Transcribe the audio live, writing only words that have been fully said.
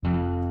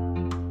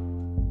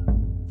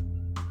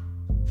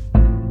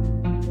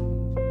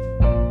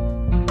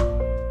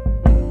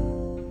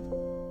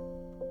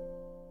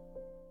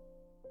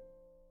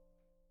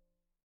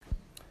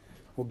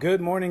Well,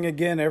 good morning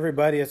again,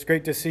 everybody. It's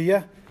great to see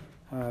you.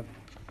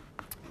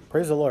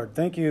 Praise the Lord.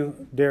 Thank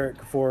you, Derek,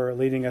 for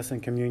leading us in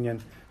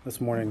communion this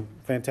morning.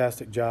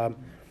 Fantastic job.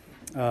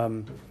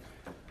 And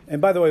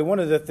by the way, one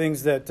of the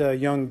things that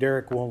young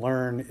Derek will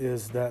learn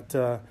is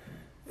that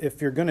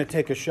if you're going to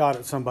take a shot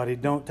at somebody,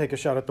 don't take a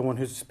shot at the one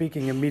who's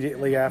speaking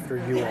immediately after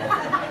you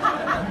are.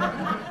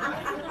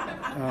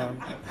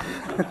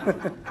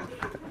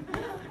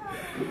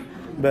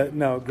 But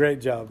no,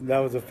 great job. That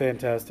was a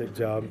fantastic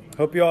job.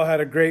 Hope you all had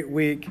a great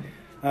week.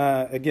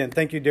 Again,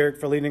 thank you, Derek,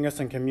 for leading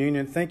us in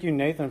communion. Thank you,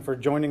 Nathan, for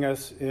joining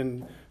us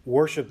in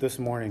worship this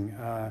morning.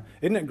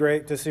 Isn't it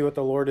great to see what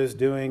the Lord is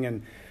doing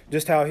and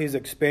just how He's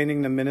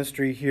expanding the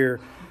ministry here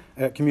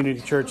at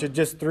Community Church? It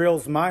just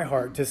thrills my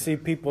heart to see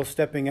people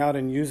stepping out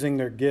and using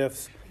their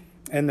gifts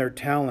and their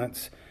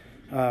talents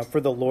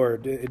for the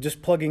Lord.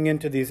 Just plugging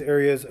into these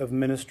areas of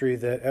ministry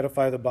that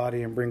edify the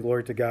body and bring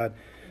glory to God.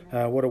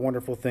 What a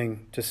wonderful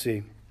thing to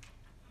see.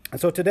 And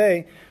so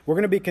today, we're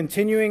going to be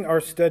continuing our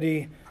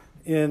study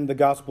in the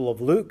Gospel of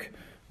Luke.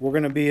 We're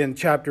going to be in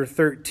chapter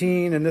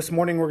 13, and this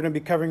morning we're going to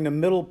be covering the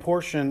middle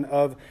portion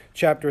of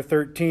chapter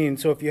 13.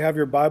 So if you have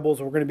your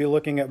Bibles, we're going to be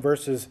looking at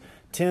verses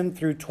 10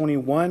 through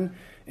 21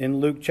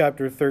 in Luke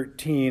chapter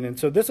 13. And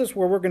so this is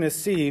where we're going to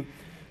see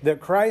that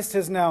Christ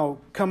has now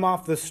come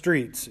off the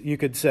streets, you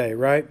could say,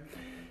 right?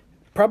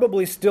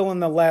 Probably still in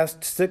the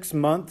last 6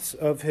 months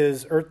of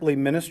His earthly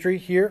ministry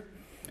here.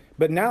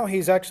 But now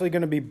He's actually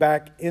going to be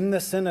back in the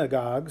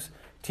synagogues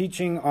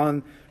teaching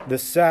on the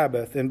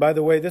Sabbath. And by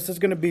the way, this is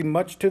going to be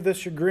much to the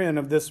chagrin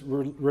of this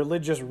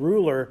religious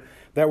ruler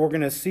that we're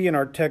going to see in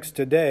our text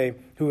today,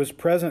 who was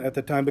present at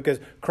the time, because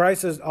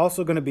Christ is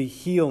also going to be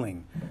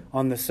healing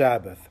on the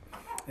Sabbath.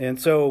 And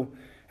so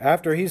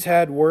after He's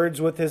had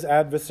words with His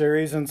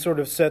adversaries and sort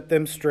of set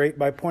them straight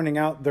by pointing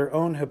out their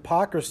own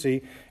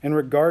hypocrisy in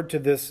regard to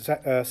this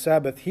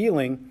Sabbath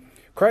healing,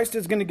 Christ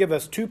is going to give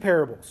us two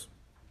parables.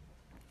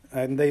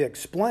 And they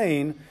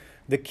explain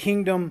the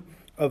kingdom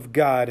of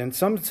God. And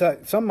some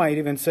might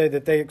even say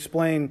that they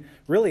explain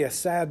really a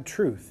sad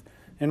truth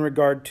in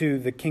regard to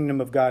the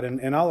kingdom of God.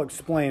 And I'll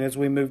explain as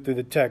we move through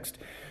the text.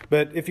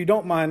 But if you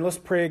don't mind, let's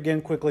pray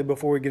again quickly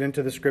before we get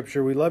into the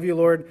scripture. We love you,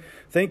 Lord.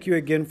 Thank you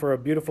again for a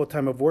beautiful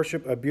time of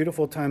worship, a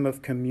beautiful time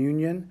of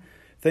communion.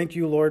 Thank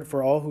you, Lord,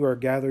 for all who are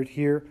gathered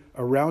here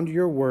around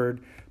your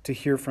word to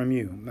hear from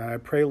you. And I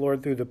pray,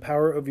 Lord, through the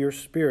power of your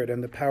Spirit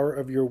and the power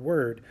of your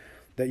word,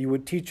 that you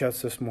would teach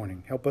us this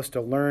morning. Help us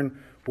to learn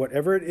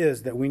whatever it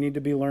is that we need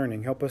to be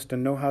learning. Help us to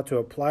know how to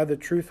apply the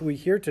truth we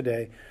hear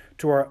today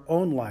to our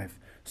own life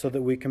so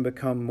that we can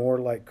become more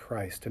like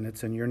Christ. And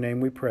it's in your name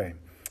we pray.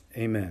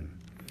 Amen.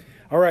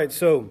 All right,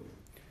 so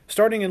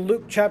starting in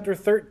Luke chapter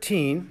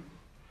 13,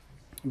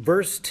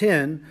 verse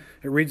 10,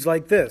 it reads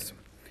like this.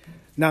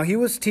 Now he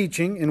was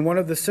teaching in one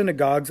of the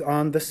synagogues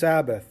on the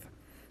Sabbath.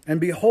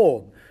 And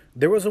behold,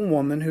 there was a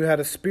woman who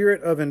had a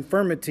spirit of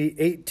infirmity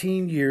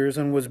 18 years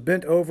and was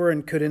bent over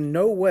and could in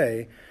no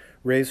way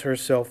raise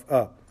herself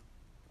up.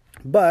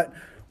 But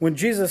when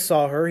Jesus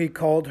saw her, He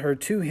called her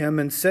to Him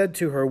and said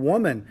to her,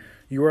 Woman,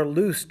 you are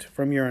loosed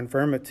from your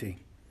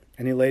infirmity.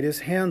 And He laid His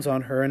hands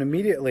on her, and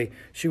immediately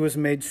she was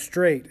made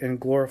straight and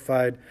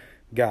glorified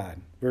God.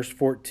 Verse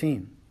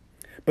 14.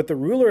 But the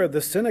ruler of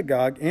the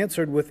synagogue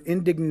answered with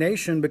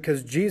indignation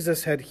because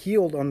Jesus had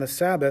healed on the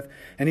Sabbath,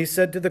 and he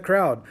said to the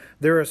crowd,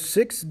 There are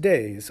 6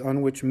 days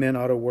on which men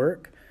ought to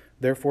work.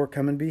 Therefore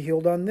come and be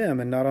healed on them,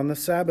 and not on the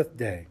Sabbath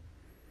day.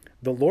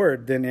 The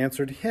Lord then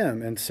answered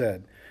him and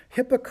said,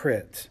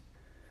 Hypocrite,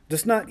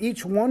 does not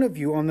each one of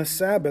you on the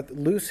Sabbath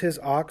loose his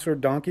ox or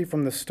donkey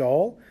from the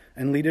stall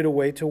and lead it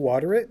away to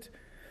water it?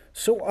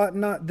 So ought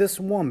not this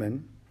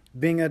woman,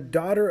 being a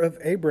daughter of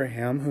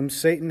Abraham, whom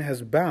Satan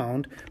has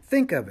bound,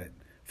 think of it,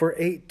 for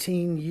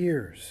 18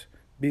 years,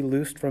 be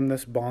loosed from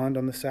this bond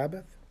on the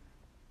Sabbath?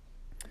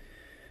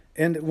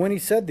 And when he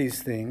said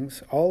these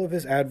things, all of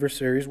his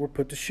adversaries were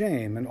put to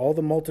shame, and all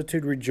the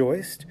multitude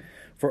rejoiced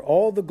for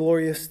all the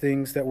glorious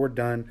things that were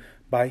done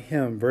by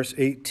him. Verse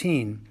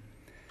 18.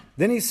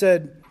 Then he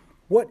said,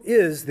 What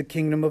is the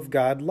kingdom of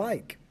God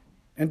like?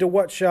 And to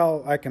what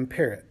shall I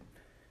compare it?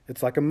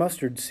 It's like a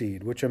mustard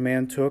seed, which a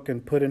man took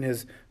and put in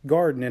his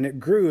garden, and it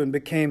grew and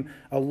became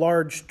a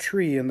large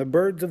tree, and the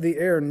birds of the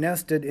air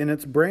nested in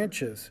its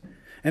branches.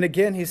 And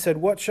again he said,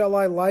 What shall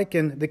I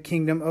liken the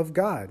kingdom of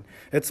God?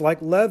 It's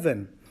like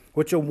leaven,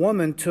 which a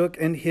woman took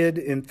and hid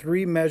in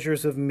 3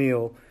 measures of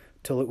meal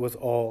till it was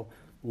all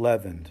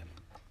leavened.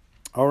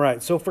 All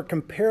right, so for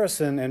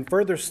comparison and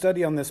further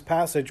study on this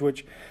passage,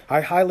 which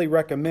I highly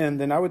recommend,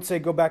 then I would say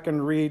go back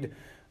and read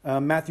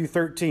Matthew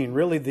 13,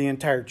 really the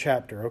entire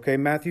chapter, okay?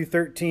 Matthew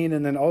 13,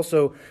 and then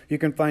also you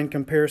can find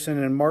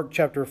comparison in Mark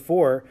chapter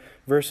 4,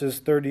 verses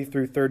 30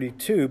 through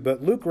 32.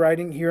 But Luke,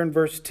 writing here in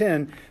verse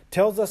 10,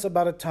 tells us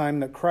about a time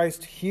that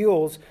Christ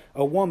heals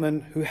a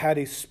woman who had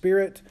a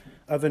spirit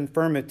of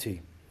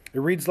infirmity. It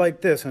reads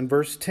like this in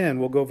verse 10.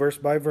 We'll go verse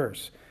by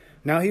verse.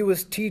 Now he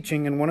was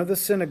teaching in one of the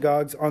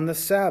synagogues on the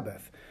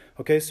Sabbath.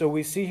 Okay, so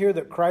we see here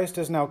that Christ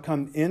has now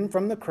come in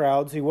from the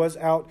crowds. He was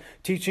out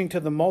teaching to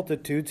the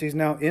multitudes. He's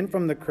now in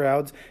from the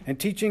crowds and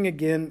teaching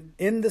again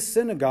in the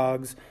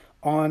synagogues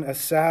on a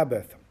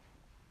Sabbath.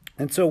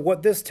 And so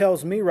what this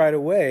tells me right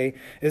away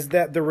is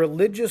that the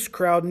religious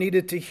crowd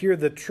needed to hear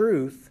the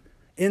truth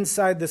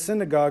inside the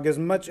synagogue as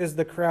much as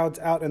the crowds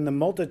out in the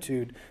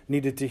multitude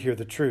needed to hear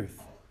the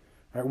truth.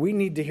 Right? We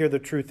need to hear the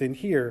truth in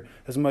here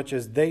as much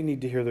as they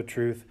need to hear the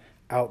truth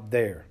out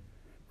there.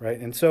 Right?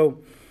 And so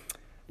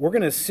we're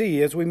going to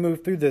see as we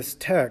move through this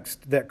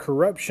text that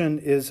corruption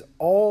is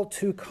all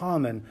too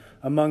common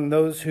among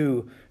those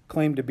who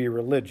claim to be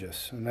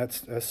religious. And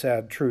that's a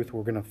sad truth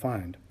we're going to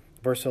find.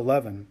 Verse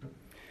 11.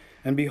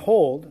 And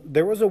behold,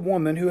 there was a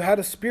woman who had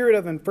a spirit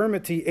of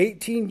infirmity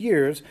 18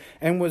 years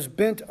and was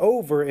bent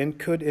over and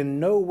could in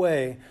no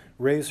way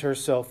raise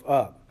herself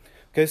up.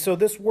 Okay, so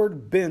this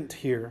word bent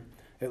here,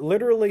 it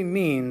literally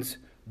means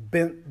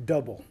bent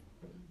double.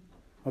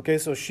 Okay,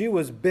 so she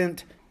was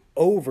bent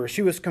over.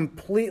 She was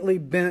completely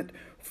bent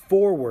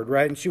forward,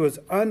 right? And she was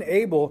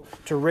unable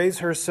to raise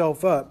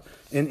herself up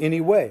in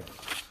any way.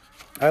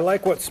 I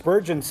like what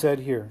Spurgeon said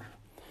here.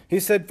 He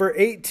said, for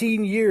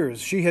 18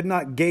 years she had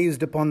not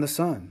gazed upon the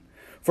sun.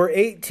 For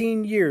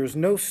 18 years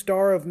no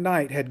star of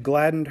night had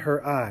gladdened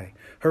her eye.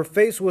 Her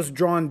face was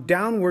drawn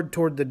downward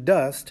toward the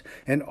dust,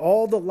 and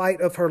all the light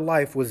of her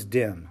life was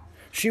dim.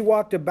 She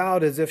walked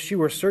about as if she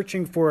were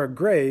searching for a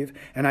grave,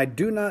 and I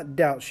do not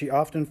doubt she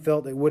often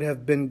felt it would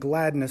have been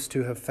gladness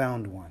to have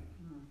found one.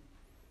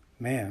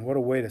 Man, what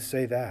a way to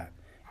say that.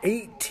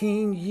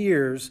 18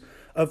 years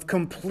of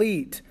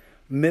complete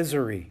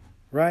misery,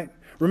 right?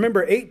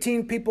 Remember,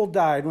 18 people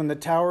died when the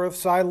Tower of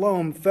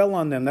Siloam fell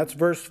on them. That's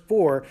verse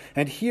 4.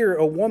 And here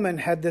a woman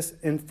had this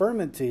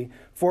infirmity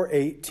for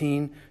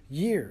 18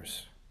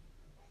 years.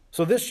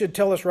 So this should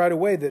tell us right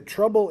away that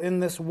trouble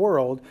in this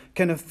world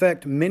can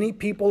affect many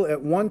people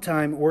at one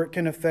time, or it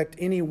can affect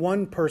any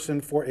one person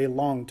for a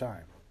long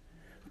time.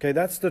 Okay,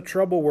 that's the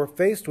trouble we're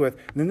faced with.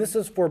 And this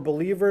is for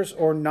believers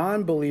or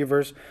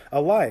non-believers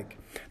alike.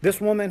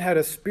 This woman had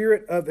a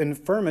spirit of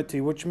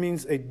infirmity, which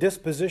means a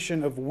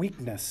disposition of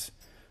weakness.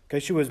 Okay,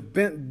 she was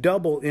bent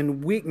double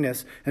in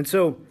weakness. And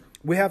so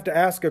we have to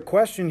ask a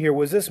question here.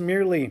 Was this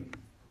merely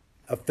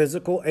a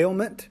physical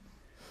ailment?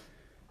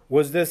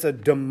 Was this a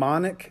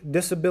demonic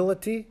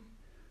disability?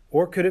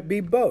 Or could it be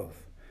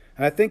both?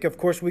 And I think, of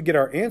course, we get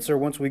our answer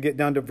once we get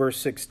down to verse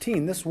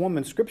 16. This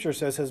woman, Scripture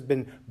says, has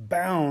been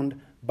bound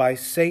by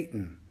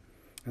Satan.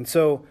 And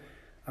so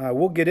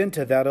we'll get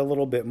into that a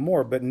little bit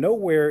more. But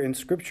nowhere in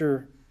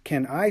Scripture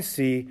can I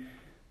see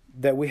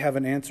that we have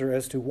an answer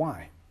as to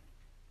why.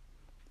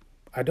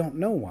 I don't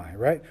know why,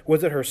 right?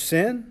 Was it her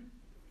sin?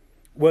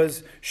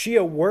 Was she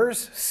a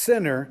worse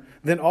sinner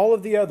than all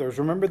of the others?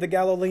 Remember the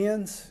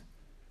Galileans?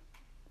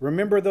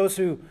 Remember those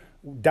who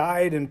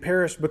died and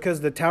perished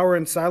because the tower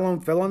in Siloam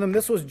fell on them?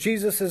 This was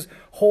Jesus'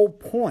 whole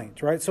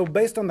point, right? So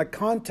based on the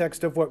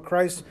context of what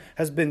Christ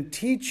has been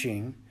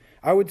teaching,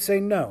 I would say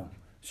no.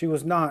 She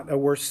was not a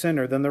worse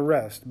sinner than the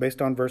rest,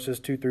 based on verses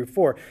 2 through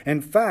 4.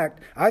 In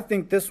fact, I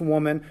think this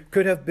woman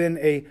could have been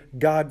a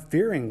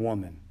God-fearing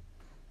woman.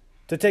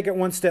 To take it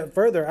one step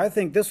further, I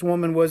think this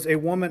woman was a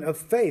woman of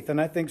faith, and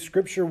I think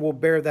Scripture will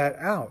bear that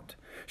out.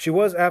 She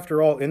was,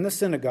 after all, in the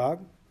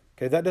synagogue.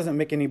 Okay, that doesn't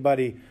make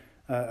anybody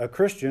a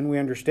Christian. We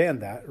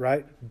understand that,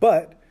 right?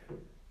 But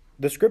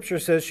the Scripture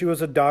says she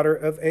was a daughter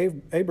of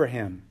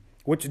Abraham,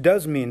 which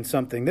does mean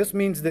something. This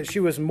means that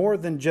she was more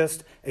than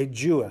just a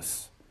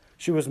Jewess.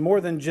 She was more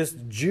than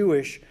just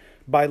Jewish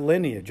by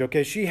lineage.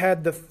 Okay, she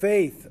had the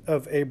faith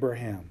of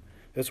Abraham.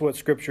 That's what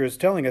Scripture is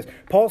telling us.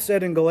 Paul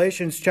said in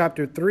Galatians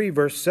chapter 3,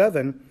 verse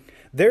 7,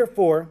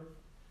 therefore,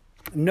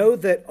 know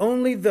that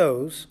only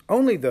those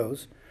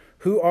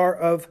who are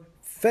of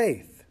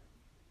faith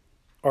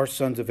are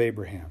sons of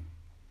Abraham.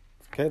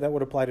 Okay, that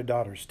would apply to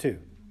daughters too,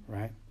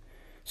 right?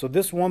 So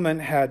this woman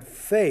had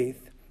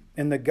faith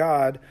in the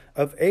God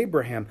of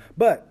Abraham.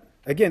 But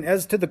again,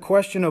 as to the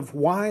question of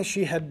why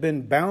she had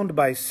been bound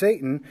by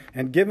Satan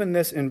and given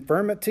this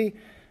infirmity,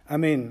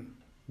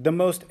 the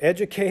most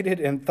educated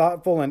and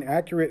thoughtful and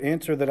accurate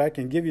answer that I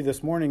can give you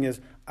this morning is,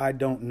 I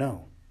don't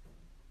know.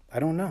 I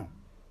don't know.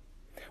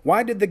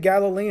 Why did the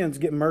Galileans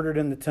get murdered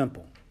in the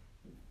temple?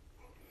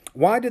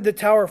 Why did the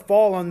tower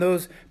fall on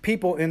those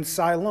people in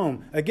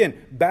Siloam?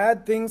 Again,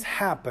 bad things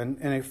happen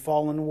in a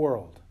fallen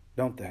world,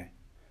 don't they?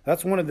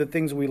 That's one of the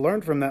things we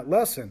learned from that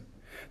lesson.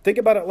 Think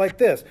about it like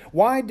this.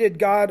 Why did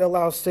God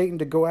allow Satan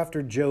to go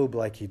after Job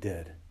like he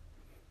did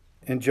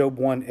in Job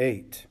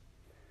 1:8?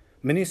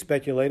 Many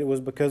speculate it was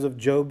because of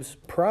Job's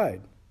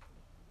pride.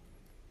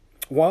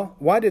 Well,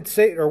 why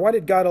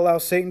did God allow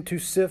Satan to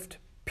sift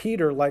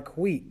Peter like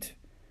wheat?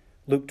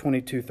 Luke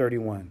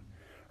 22:31.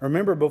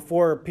 Remember,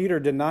 before Peter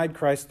denied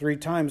Christ 3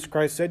 times,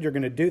 Christ said, you're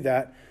going to do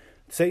that.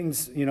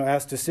 Satan's,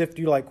 asked to sift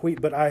you like wheat,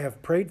 but I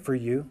have prayed for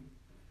you,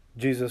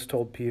 Jesus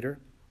told Peter.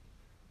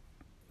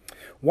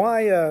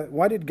 Why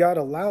did God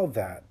allow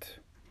that?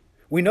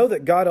 We know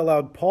that God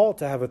allowed Paul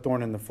to have a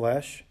thorn in the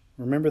flesh.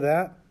 Remember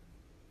that?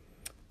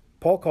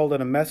 Paul called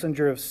it a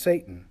messenger of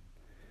Satan.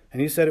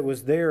 And he said it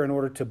was there in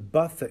order to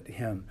buffet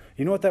him.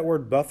 You know what that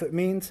word buffet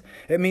means?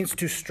 It means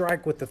to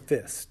strike with the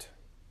fist.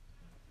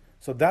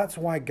 So that's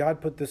why God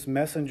put this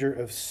messenger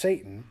of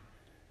Satan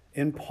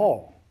in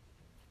Paul,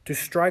 to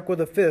strike with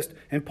a fist.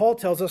 And Paul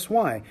tells us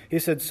why. He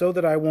said, so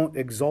that I won't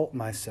exalt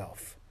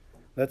myself.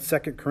 That's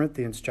 2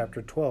 Corinthians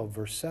chapter 12,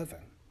 verse 7.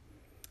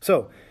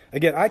 So,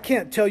 again, I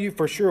can't tell you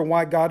for sure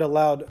why God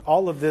allowed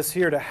all of this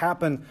here to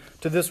happen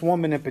to this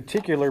woman in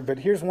particular, but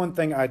here's one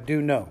thing I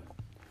do know.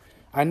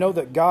 I know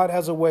that God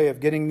has a way of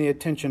getting the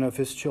attention of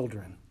his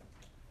children.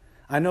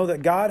 I know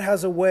that God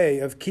has a way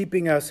of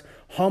keeping us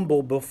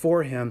humble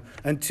before him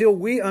until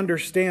we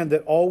understand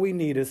that all we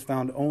need is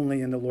found only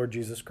in the Lord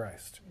Jesus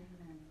Christ.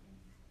 Amen.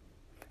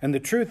 And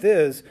the truth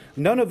is,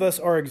 none of us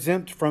are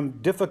exempt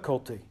from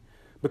difficulty.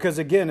 Because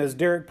again, as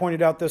Derek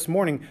pointed out this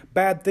morning,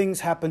 bad things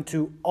happen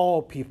to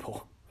all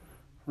people,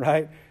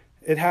 right?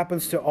 It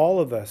happens to all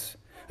of us.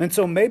 And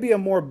so maybe a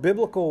more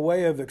biblical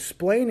way of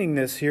explaining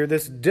this here,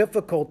 this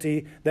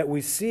difficulty that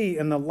we see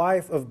in the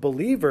life of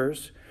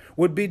believers,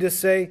 would be to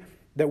say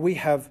that we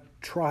have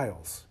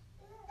trials.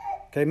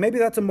 Okay, maybe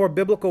that's a more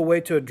biblical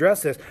way to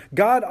address this.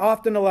 God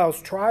often allows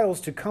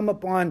trials to come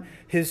upon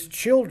his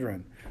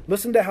children.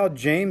 Listen to how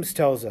James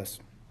tells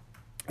us.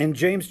 In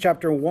James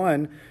chapter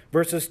 1,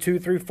 verses 2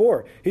 through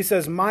 4, he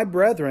says, my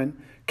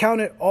brethren,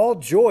 count it all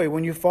joy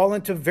when you fall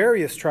into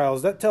various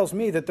trials. That tells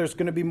me that there's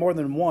going to be more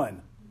than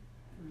one.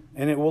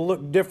 And it will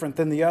look different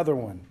than the other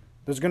one.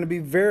 There's going to be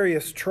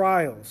various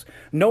trials,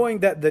 knowing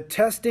that the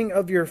testing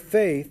of your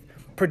faith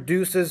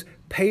produces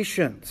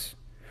patience.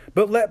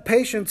 But let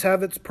patience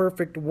have its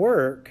perfect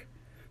work,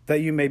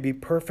 that you may be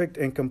perfect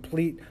and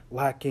complete,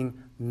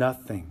 lacking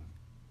nothing.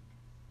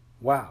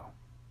 Wow.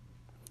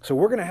 So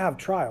we're going to have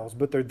trials,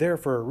 but they're there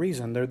for a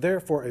reason. They're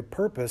there for a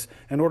purpose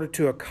in order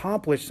to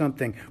accomplish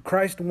something.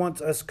 Christ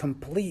wants us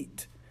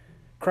complete.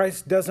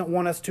 Christ doesn't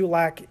want us to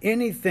lack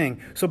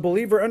anything. So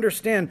believer,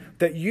 understand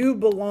that you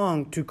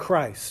belong to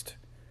Christ.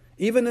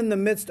 Even in the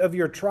midst of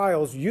your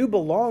trials, you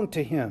belong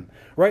to him,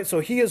 right? So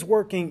he is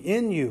working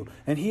in you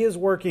and he is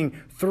working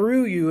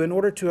through you in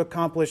order to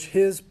accomplish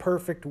his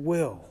perfect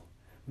will.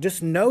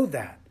 Just know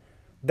that.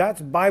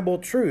 That's Bible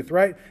truth,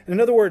 right? In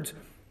other words,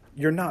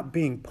 you're not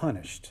being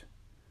punished.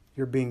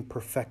 You're being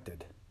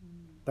perfected.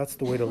 That's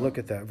the way to look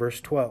at that.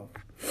 Verse 12.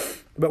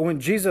 But when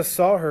Jesus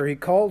saw her, he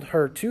called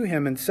her to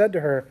him and said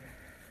to her,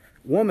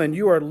 woman,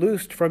 you are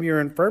loosed from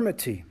your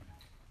infirmity.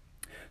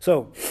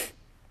 So,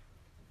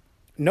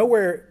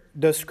 nowhere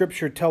does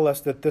Scripture tell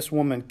us that this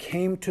woman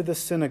came to the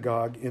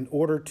synagogue in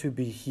order to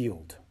be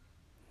healed.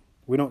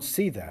 We don't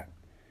see that.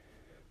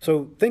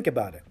 So, think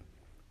about it.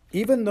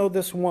 Even though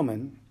this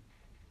woman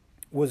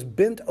was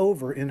bent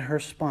over in her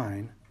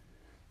spine,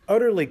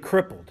 utterly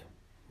crippled,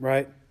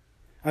 right?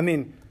 I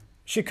mean,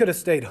 she could have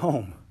stayed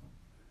home.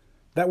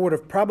 That would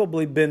have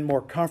probably been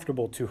more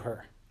comfortable to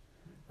her,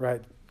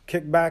 right?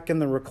 Kick back in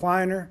the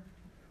recliner,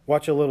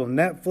 watch a little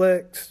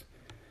Netflix,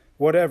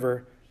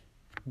 whatever.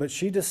 But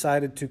she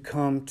decided to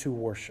come to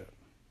worship,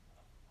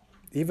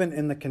 even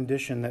in the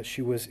condition that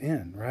she was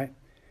in, right?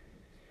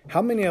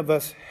 How many of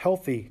us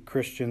healthy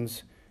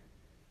Christians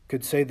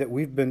could say that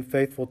we've been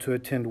faithful to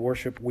attend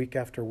worship week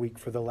after week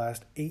for the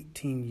last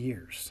 18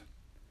 years?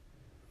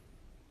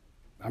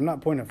 I'm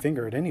not pointing a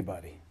finger at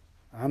anybody.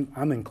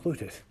 I'm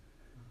included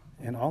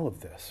in all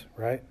of this,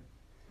 right?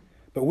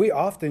 But we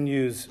often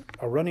use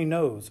a runny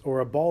nose or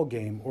a ball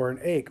game or an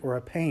ache or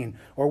a pain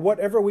or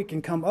whatever we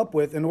can come up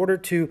with in order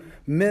to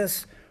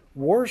miss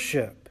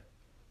worship.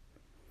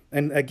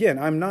 And again,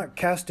 I'm not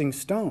casting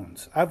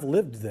stones. I've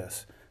lived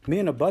this. Me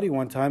and a buddy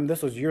one time,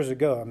 this was years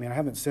ago. I mean, I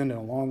haven't sinned in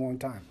a long, long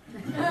time.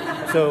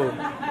 So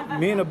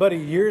me and a buddy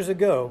years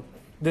ago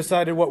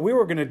decided what we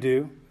were going to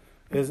do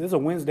is, it was a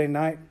Wednesday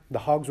night. The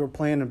Hogs were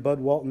playing in Bud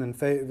Walton in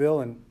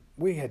Fayetteville, and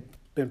we had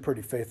been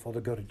pretty faithful to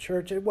go to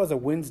church. It was a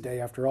Wednesday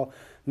after all,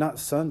 not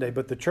Sunday,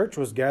 but the church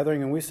was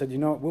gathering, and we said, you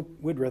know what,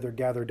 we'd rather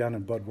gather down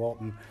in Bud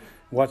Walton,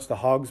 watch the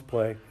Hogs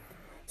play.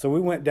 So we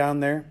went down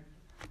there.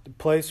 The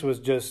place was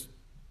just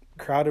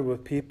crowded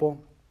with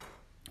people.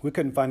 We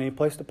couldn't find any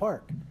place to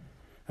park.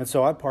 And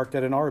so I parked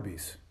at an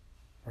Arby's,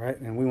 right?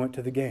 And we went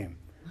to the game.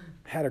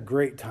 Had a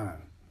great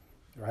time,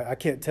 right? I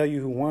can't tell you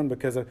who won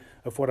because of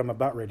what I'm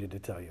about ready to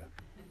tell you.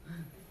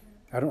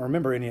 I don't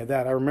remember any of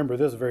that. I remember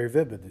this very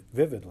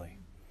vividly.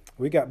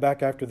 We got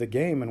back after the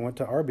game and went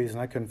to Arby's, and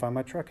I couldn't find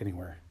my truck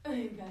anywhere.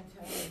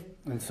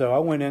 And so I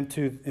went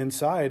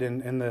inside,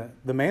 and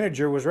the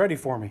manager was ready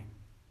for me.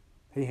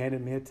 He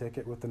handed me a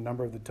ticket with the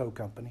number of the tow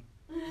company.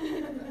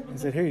 He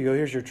said, here you go,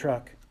 here's your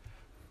truck.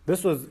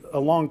 This was a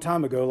long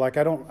time ago. Like,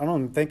 I don't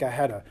even think I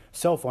had a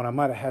cell phone. I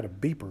might have had a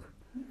beeper,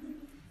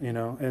 you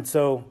know. And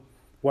so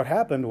what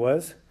happened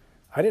was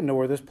I didn't know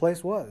where this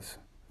place was.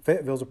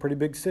 Fayetteville's a pretty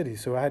big city,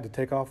 so I had to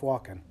take off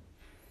walking,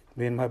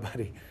 me and my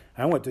buddy.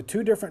 I went to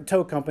 2 different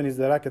tow companies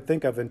that I could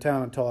think of in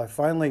town until I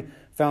finally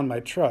found my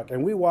truck.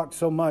 And we walked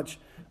so much,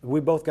 we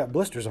both got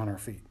blisters on our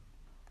feet.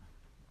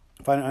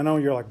 I know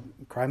you're like,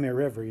 cry me a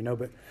river, you know,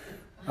 but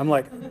I'm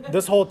like,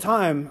 this whole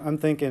time I'm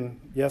thinking,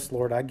 yes,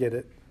 Lord, I get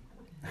it.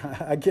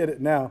 I get it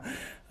now.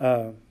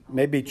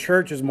 maybe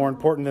church is more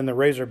important than the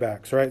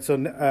Razorbacks, right? So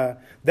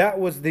that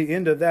was the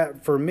end of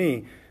that for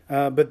me.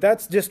 But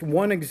that's just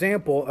one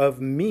example of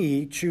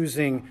me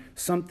choosing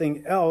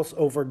something else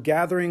over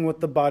gathering with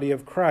the body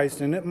of Christ.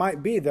 And it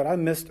might be that I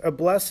missed a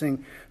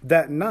blessing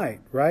that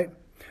night, right?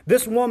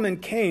 This woman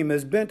came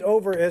as bent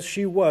over as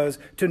she was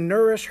to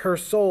nourish her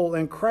soul,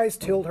 and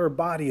Christ healed her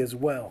body as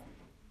well.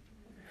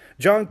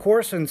 John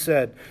Corson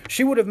said,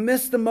 she would have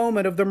missed the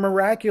moment of the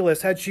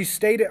miraculous had she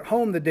stayed at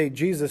home the day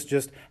Jesus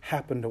just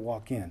happened to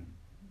walk in.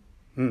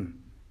 I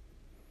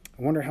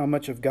wonder how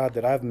much of God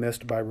that I've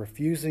missed by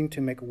refusing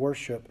to make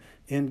worship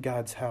in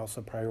God's house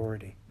a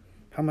priority.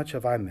 How much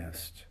have I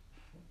missed?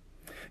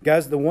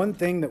 Guys, the one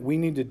thing that we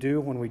need to do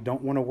when we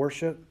don't want to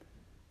worship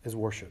is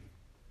worship.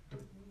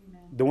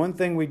 Amen. The one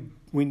thing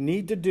we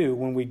need to do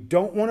when we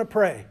don't want to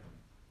pray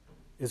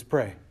is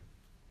pray.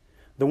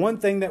 The one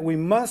thing that we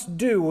must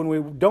do when we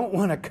don't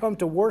want to come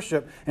to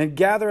worship and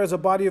gather as a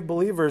body of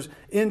believers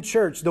in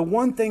church, the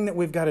one thing that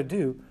we've got to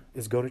do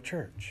is go to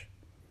church.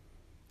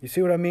 You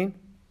see what I mean?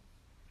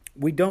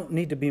 We don't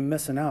need to be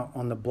missing out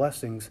on the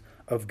blessings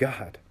of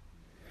God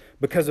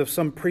because of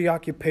some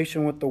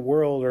preoccupation with the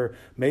world, or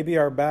maybe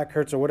our back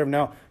hurts or whatever.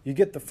 Now, you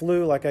get the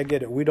flu, like I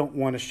get it. We don't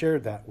want to share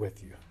that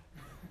with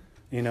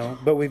you,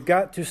 But we've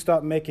got to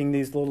stop making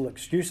these little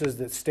excuses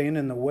that stand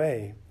in the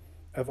way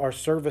of our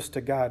service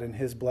to God and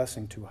His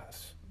blessing to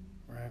us,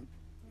 right?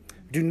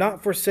 Do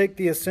not forsake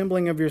the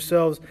assembling of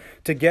yourselves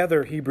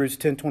together, Hebrews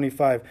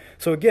 10:25.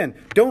 So again,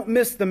 don't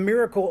miss the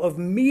miracle of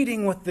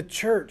meeting with the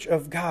church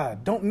of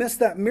God. Don't miss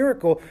that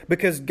miracle,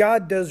 because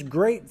God does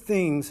great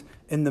things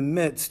in the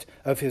midst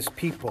of His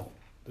people.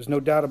 There's no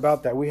doubt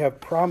about that. We have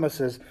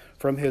promises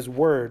from His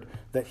word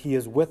that He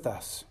is with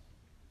us.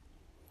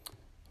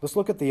 Let's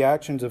look at the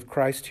actions of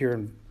Christ here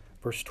in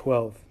verse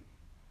 12.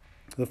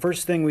 The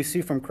first thing we see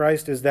from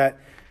Christ is that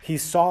He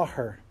saw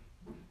her.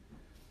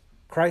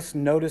 Christ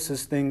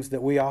notices things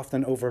that we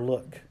often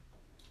overlook.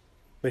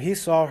 But He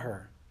saw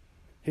her.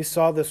 He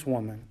saw this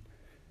woman.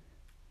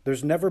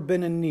 There's never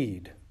been a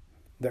need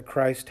that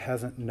Christ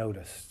hasn't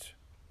noticed.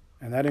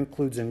 And that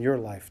includes in your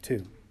life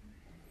too.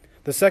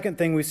 The second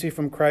thing we see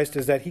from Christ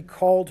is that He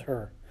called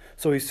her.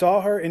 So He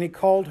saw her and He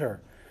called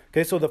her.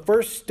 Okay, so the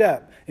first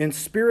step in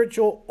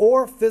spiritual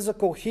or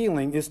physical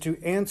healing is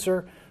to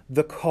answer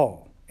the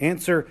call.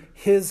 Answer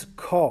His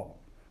call,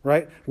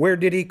 right? Where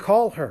did He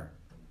call her?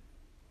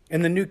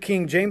 In the New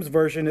King James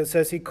Version, it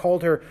says He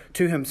called her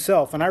to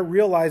Himself. And I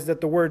realize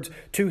that the words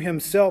to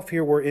Himself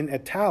here were in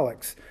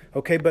italics.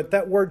 Okay, but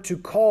that word to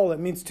call, it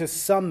means to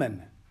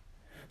summon.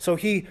 So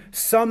He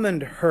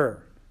summoned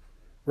her,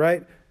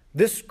 right?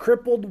 This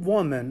crippled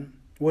woman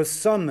was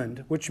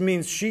summoned, which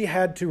means she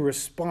had to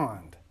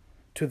respond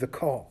to the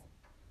call,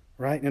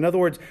 right? In other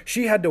words,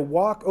 she had to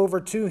walk over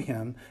to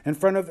Him in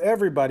front of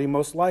everybody,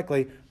 most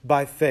likely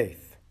by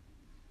faith.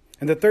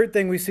 And the third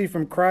thing we see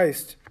from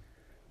Christ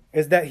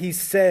is that He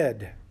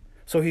said.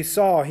 So He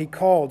saw, He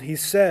called, He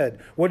said.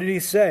 What did He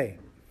say?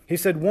 He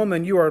said,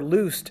 "Woman, you are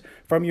loosed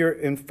from your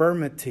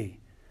infirmity."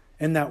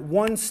 In that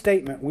one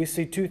statement, we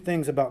see two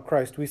things about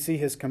Christ. We see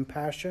His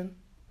compassion.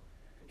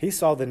 He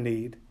saw the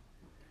need,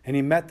 and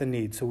He met the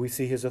need, so we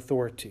see His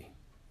authority.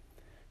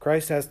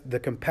 Christ has the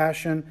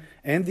compassion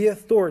and the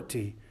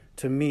authority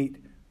to meet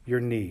your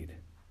need.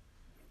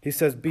 He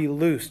says, "Be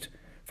loosed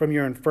from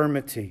your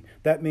infirmity."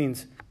 That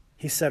means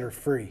He set her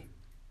free.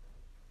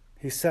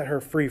 He set her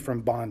free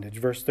from bondage.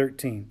 Verse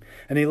 13.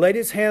 And He laid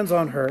His hands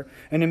on her,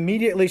 and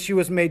immediately she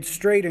was made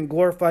straight and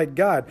glorified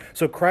God.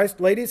 So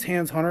Christ laid His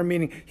hands on her,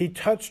 meaning He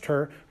touched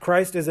her.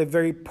 Christ is a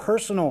very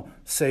personal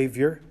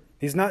Savior.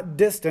 He's not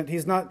distant.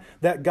 He's not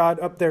that God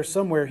up there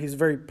somewhere. He's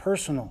very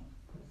personal.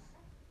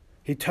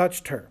 He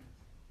touched her.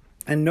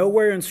 And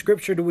nowhere in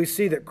Scripture do we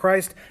see that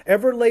Christ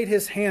ever laid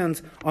His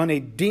hands on a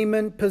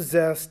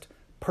demon-possessed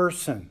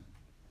person.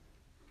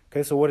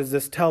 Okay, so what does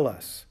this tell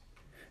us?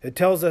 It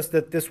tells us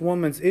that this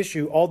woman's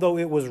issue, although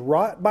it was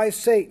wrought by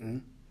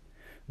Satan,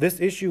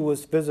 this issue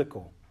was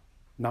physical,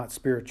 not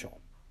spiritual.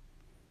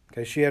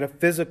 Okay, she had a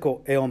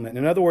physical ailment.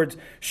 In other words,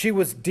 she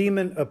was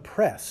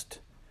demon-oppressed.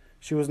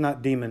 She was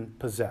not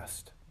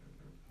demon-possessed.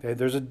 Okay,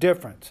 there's a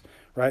difference,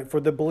 right?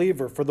 For the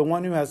believer, for the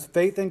one who has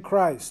faith in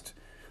Christ,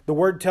 the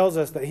Word tells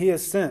us that He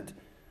has sent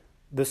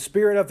the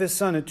Spirit of His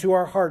Son into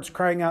our hearts,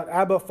 crying out,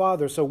 "Abba,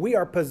 Father." So we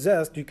are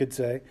possessed, you could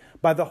say,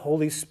 by the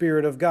Holy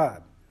Spirit of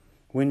God.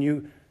 When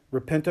you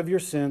repent of your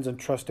sins and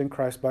trust in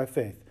Christ by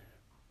faith,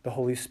 the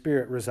Holy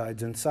Spirit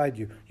resides inside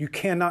you. You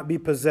cannot be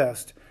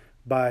possessed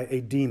by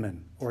a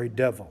demon or a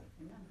devil.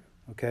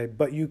 Okay?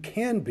 But you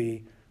can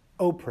be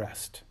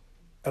oppressed,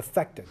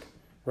 affected,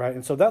 right?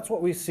 And so that's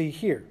what we see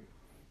here.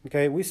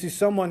 Okay? We see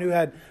someone who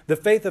had the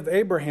faith of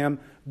Abraham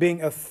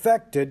being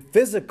affected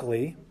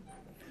physically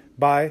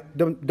by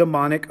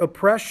demonic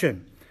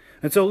oppression.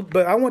 And so,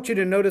 but I want you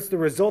to notice the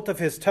result of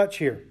His touch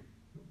here.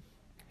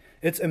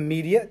 It's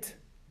immediate.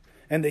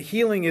 And the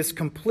healing is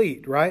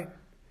complete, right?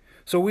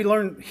 So we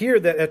learn here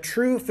that a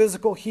true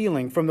physical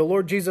healing from the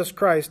Lord Jesus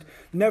Christ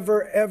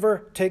never,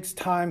 ever takes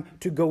time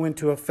to go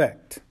into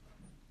effect.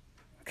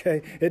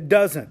 Okay? It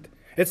doesn't.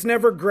 It's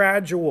never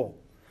gradual.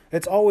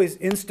 It's always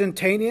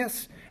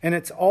instantaneous, and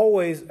it's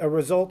always a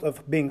result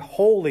of being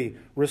wholly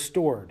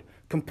restored,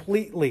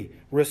 completely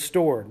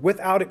restored,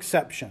 without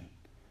exception.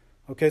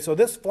 Okay, so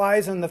this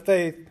flies in the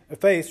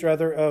face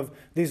of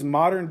these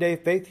modern day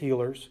faith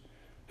healers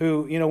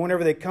who,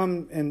 whenever they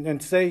come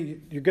and say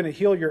you're going to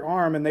heal your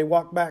arm, and they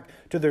walk back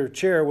to their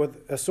chair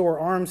with a sore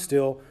arm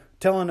still,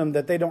 telling them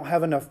that they don't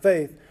have enough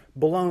faith,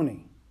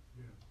 baloney.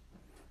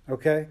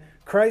 Okay?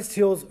 Christ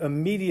heals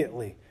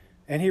immediately,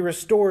 and he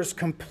restores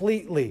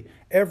completely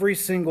every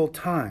single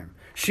time.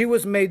 She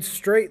was made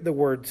straight, the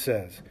word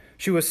says.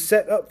 She was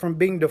set up from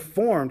being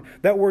deformed.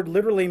 That word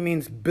literally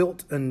means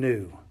built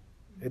anew.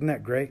 Isn't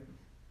that great?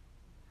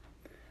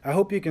 I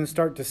hope you can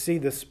start to see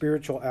the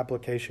spiritual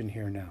application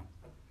here now.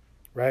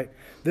 Right?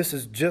 This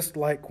is just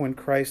like when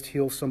Christ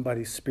heals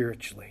somebody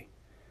spiritually.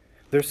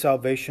 Their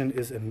salvation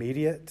is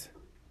immediate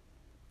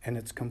and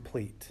it's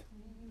complete,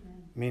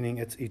 meaning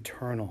it's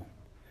eternal.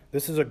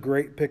 This is a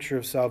great picture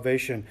of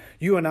salvation.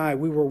 You and I,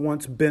 we were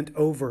once bent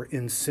over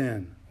in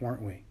sin,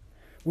 weren't we?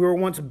 We were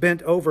once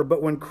bent over,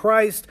 but when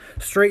Christ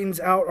straightens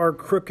out our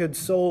crooked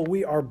soul,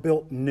 we are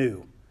built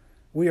new.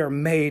 We are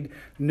made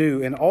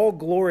new, and all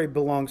glory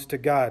belongs to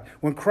God.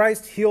 When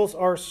Christ heals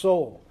our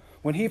soul,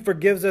 when he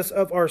forgives us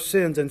of our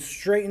sins and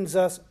straightens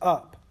us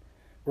up,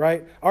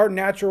 right? Our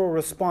natural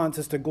response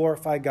is to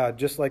glorify God,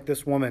 just like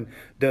this woman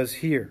does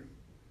here.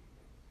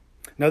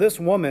 Now, this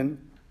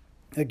woman,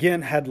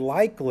 again, had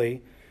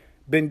likely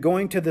been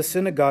going to the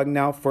synagogue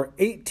now for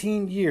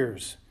 18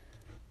 years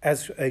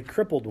as a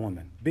crippled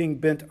woman, being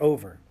bent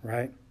over,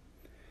 right?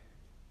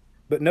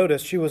 But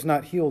notice, she was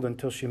not healed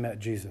until she met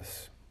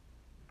Jesus.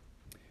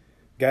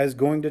 Guys,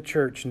 going to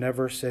church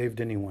never saved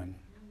anyone.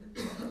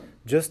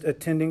 Just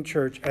attending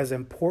church, as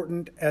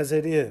important as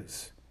it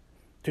is,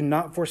 to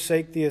not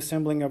forsake the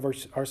assembling of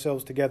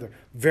ourselves together,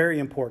 very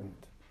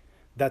important.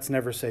 That's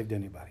never saved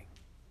anybody.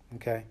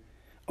 Okay?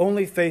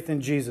 Only faith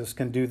in Jesus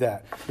can do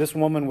that. This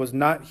woman was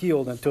not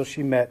healed until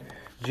she met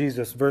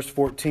Jesus. Verse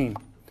 14.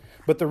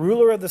 But the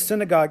ruler of the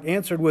synagogue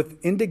answered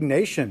with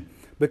indignation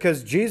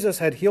because Jesus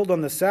had healed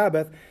on the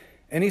Sabbath.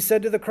 And he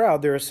said to the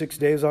crowd, there are 6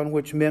 days on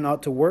which men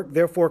ought to work.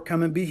 Therefore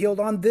come and be healed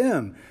on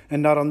them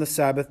and not on the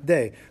Sabbath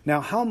day.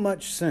 Now, how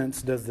much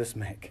sense does this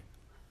make?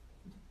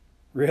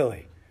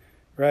 Really?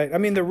 Right? I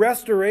mean, the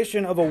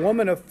restoration of a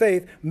woman of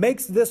faith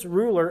makes this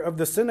ruler of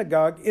the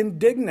synagogue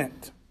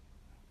indignant.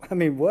 I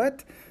mean,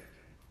 what?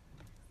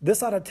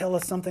 This ought to tell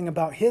us something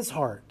about his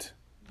heart,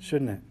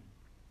 shouldn't it?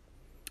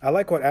 I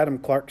like what Adam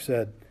Clark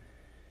said.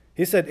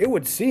 He said, it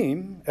would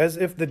seem as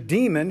if the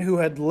demon who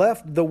had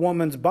left the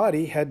woman's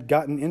body had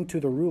gotten into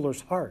the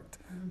ruler's heart.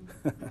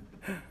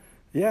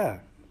 Yeah.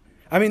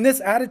 I mean,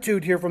 this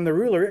attitude here from the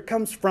ruler, it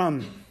comes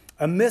from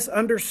a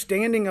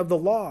misunderstanding of the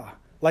law.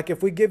 Like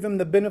if we give him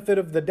the benefit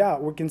of the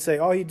doubt, we can say,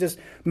 oh, he just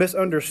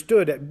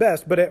misunderstood at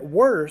best. But at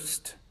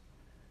worst,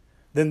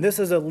 then this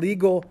is a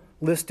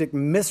legalistic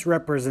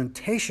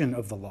misrepresentation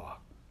of the law.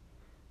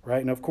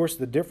 Right? And of course,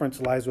 the difference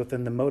lies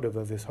within the motive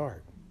of his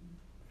heart.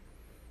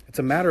 It's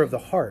a matter of the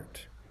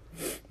heart.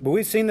 But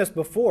we've seen this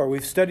before.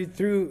 We've studied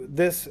through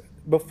this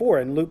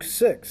before in Luke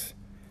 6.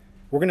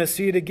 We're going to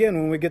see it again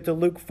when we get to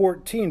Luke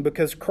 14,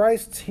 because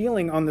Christ's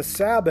healing on the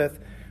Sabbath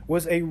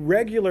was a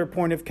regular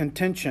point of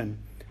contention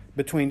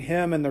between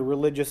him and the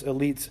religious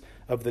elites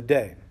of the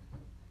day.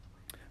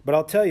 But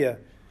I'll tell you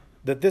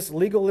that this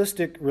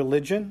legalistic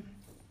religion,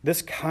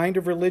 this kind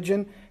of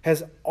religion,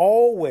 has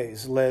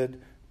always led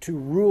to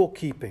rule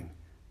keeping.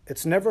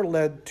 It's never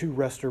led to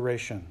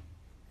restoration.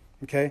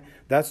 Okay?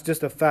 That's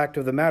just a fact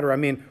of the matter. I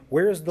mean,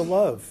 where is the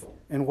love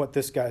in what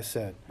this guy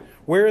said?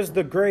 Where is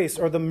the grace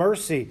or the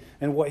mercy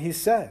in what he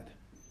said?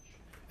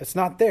 It's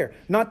not there.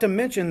 Not to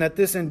mention that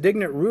this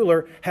indignant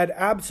ruler had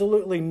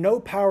absolutely no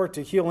power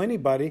to heal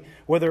anybody,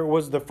 whether it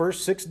was the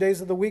first 6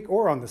 days of the week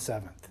or on the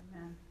seventh.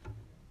 Amen.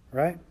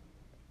 Right?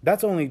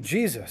 That's only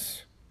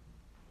Jesus.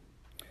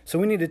 So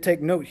we need to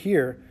take note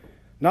here,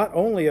 not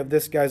only of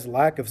this guy's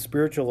lack of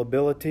spiritual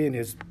ability and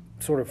his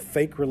sort of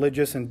fake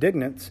religious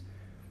indignance,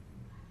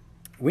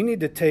 we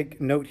need to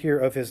take note here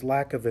of his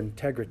lack of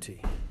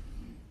integrity.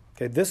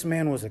 Okay, this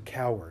man was a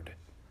coward.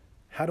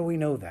 How do we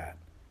know that?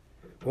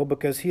 Well,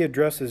 because he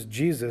addresses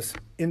Jesus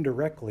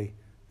indirectly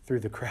through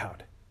the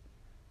crowd.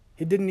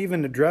 He didn't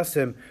even address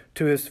him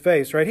to his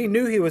face, right? He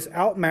knew he was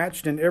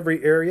outmatched in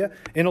every area,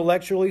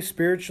 intellectually,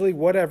 spiritually,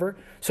 whatever.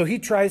 So he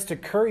tries to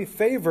curry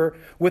favor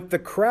with the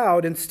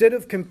crowd instead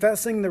of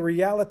confessing the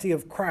reality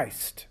of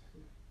Christ,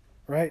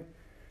 right?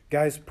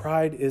 Guys,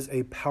 pride is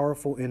a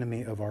powerful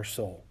enemy of our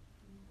soul.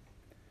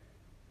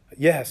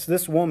 Yes,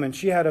 this woman,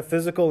 she had a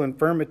physical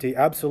infirmity,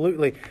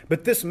 absolutely.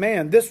 But this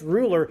man, this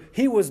ruler,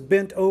 he was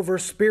bent over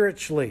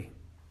spiritually,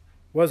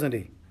 wasn't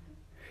he?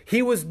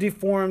 He was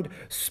deformed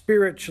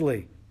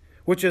spiritually,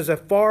 which is a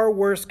far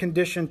worse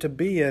condition to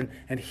be in,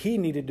 and he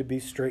needed to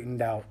be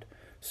straightened out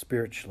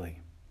spiritually.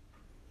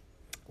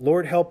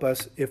 Lord, help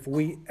us if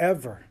we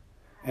ever,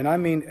 and I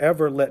mean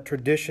ever, let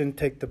tradition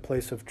take the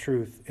place of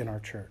truth in our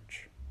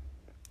church.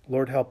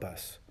 Lord, help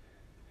us.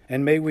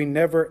 And may we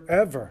never,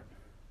 ever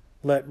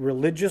let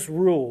religious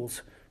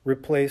rules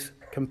replace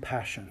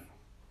compassion.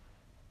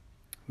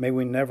 May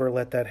we never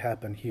let that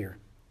happen here.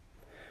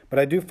 But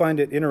I do find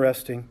it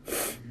interesting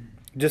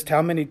just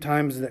how many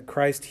times that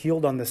Christ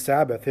healed on the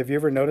Sabbath. Have you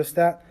ever noticed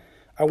that?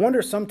 I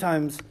wonder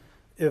sometimes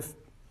if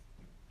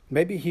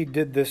maybe he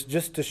did this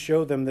just to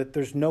show them that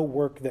there's no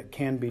work that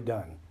can be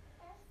done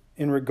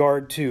in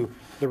regard to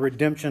the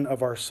redemption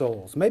of our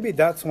souls. Maybe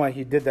that's why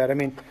he did that. I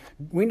mean,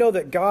 we know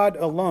that God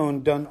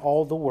alone done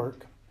all the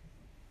work,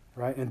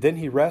 right? And then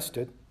he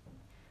rested.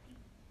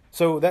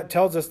 So that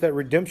tells us that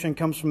redemption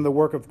comes from the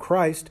work of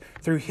Christ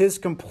through his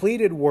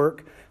completed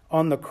work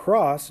on the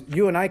cross.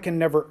 You and I can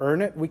never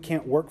earn it. We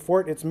can't work for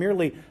it. It's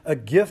merely a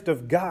gift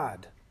of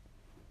God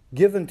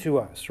given to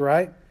us,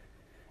 right?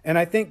 And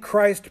I think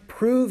Christ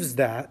proves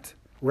that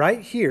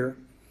right here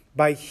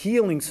by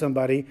healing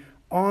somebody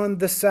on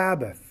the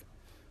Sabbath.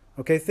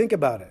 Okay, think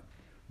about it.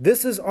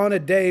 This is on a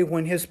day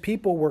when his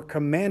people were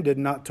commanded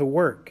not to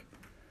work,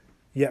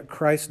 yet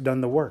Christ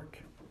done the work,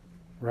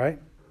 right?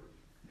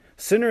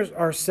 Sinners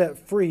are set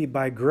free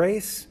by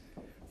grace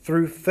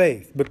through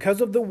faith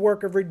because of the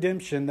work of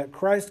redemption that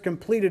Christ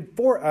completed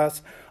for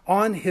us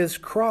on his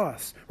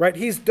cross, right?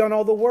 He's done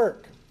all the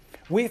work.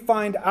 We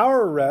find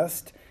our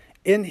rest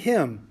in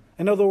him.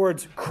 In other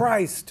words,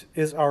 Christ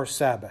is our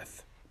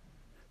Sabbath.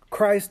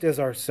 Christ is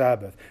our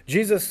Sabbath.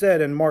 Jesus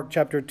said in Mark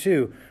chapter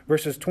 2,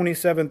 verses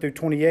 27 through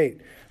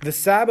 28, the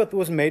Sabbath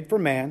was made for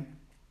man,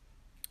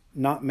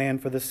 not man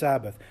for the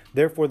Sabbath.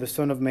 Therefore, the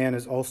Son of Man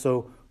is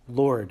also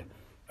Lord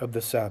of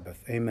the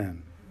Sabbath.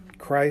 Amen.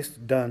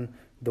 Christ done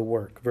the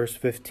work. Verse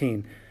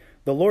 15,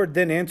 the Lord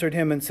then answered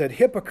him and said,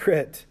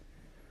 hypocrite,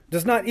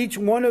 does not each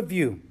one of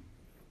you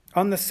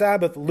on the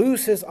Sabbath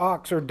loose his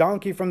ox or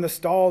donkey from the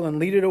stall and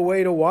lead it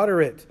away to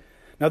water it?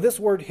 Now,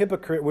 this word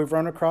hypocrite we've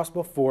run across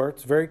before.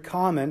 It's very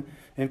common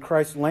in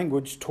Christ's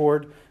language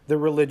toward the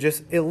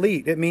religious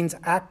elite. It means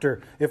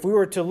actor. If we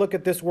were to look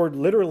at this word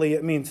literally,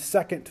 it means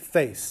second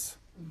face.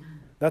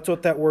 That's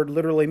what that word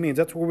literally means.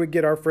 That's where we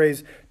get our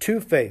phrase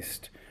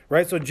two-faced,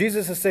 right? So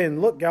Jesus is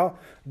saying, look, gal,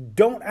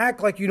 don't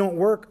act like you don't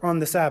work on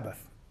the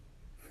Sabbath,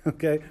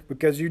 okay?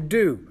 Because you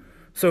do.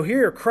 So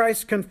here,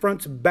 Christ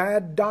confronts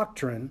bad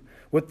doctrine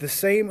with the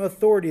same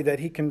authority that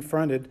he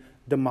confronted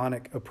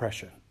demonic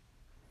oppression.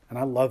 And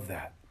I love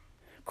that.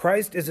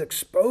 Christ is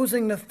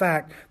exposing the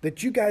fact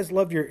that you guys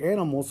love your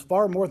animals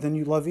far more than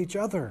you love each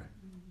other.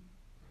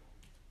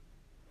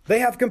 They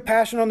have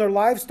compassion on their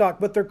livestock,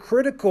 but they're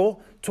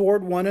critical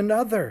toward one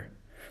another.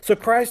 So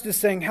Christ is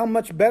saying, how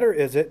much better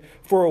is it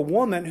for a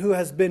woman who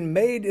has been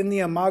made in the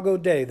imago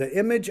Dei, the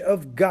image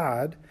of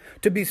God,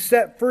 to be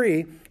set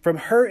free from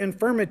her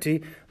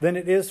infirmity than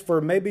it is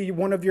for maybe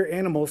one of your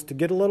animals to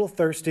get a little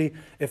thirsty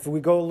if we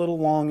go a little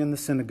long in the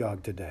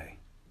synagogue today?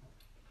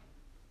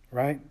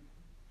 Right?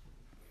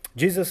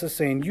 Jesus is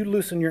saying, you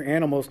loosen your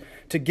animals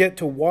to get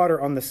to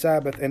water on the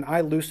Sabbath, and I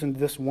loosened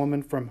this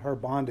woman from her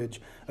bondage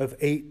of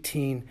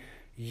 18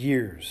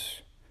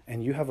 years.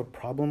 And you have a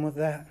problem with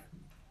that?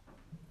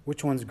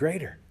 Which one's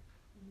greater?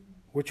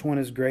 Which one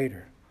is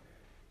greater?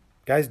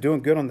 Guys,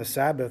 doing good on the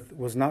Sabbath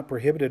was not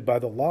prohibited by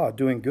the law.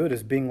 Doing good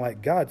is being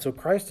like God. So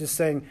Christ is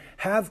saying,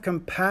 have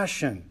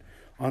compassion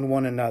on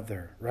one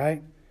another,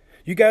 right?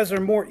 You guys are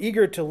more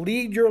eager to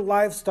lead your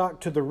livestock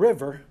to the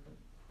river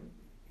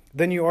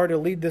than you are to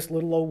lead this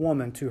little old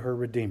woman to her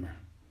Redeemer.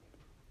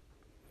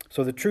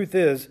 So the truth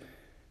is,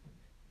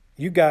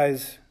 you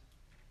guys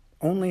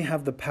only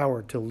have the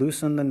power to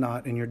loosen the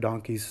knot in your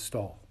donkey's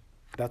stall.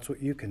 That's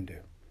what you can do.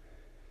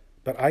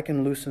 But I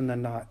can loosen the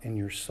knot in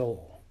your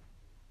soul.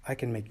 I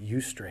can make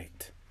you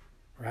straight,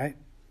 right?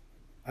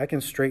 I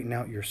can straighten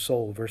out your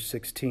soul. Verse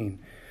 16.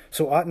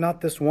 So ought not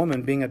this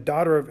woman, being a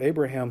daughter of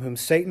Abraham, whom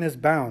Satan has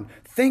bound,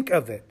 think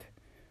of it,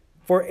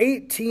 for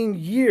 18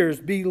 years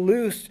be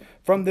loosed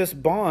from this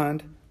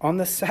bond on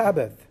the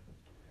Sabbath.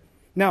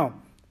 Now,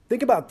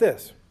 think about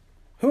this.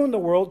 Who in the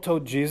world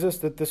told Jesus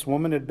that this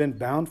woman had been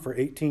bound for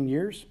 18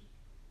 years?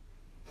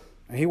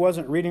 And he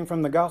wasn't reading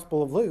from the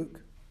Gospel of Luke.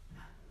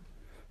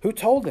 Who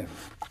told him?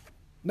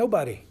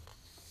 Nobody.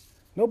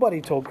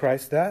 Nobody told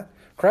Christ that.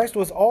 Christ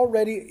was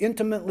already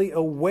intimately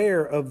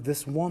aware of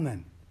this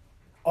woman.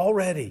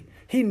 Already.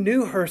 He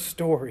knew her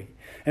story.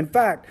 In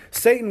fact,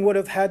 Satan would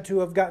have had to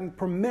have gotten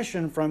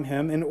permission from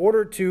him in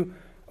order to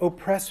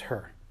oppress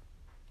her.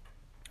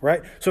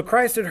 Right? So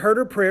Christ had heard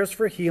her prayers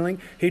for healing.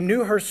 He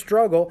knew her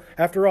struggle.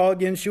 After all,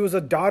 again, she was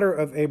a daughter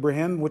of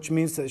Abraham, which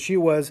means that she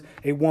was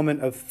a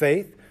woman of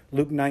faith.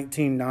 Luke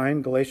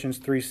 19:9, Galatians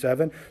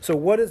 3:7. So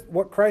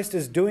what Christ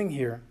is doing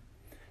here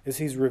is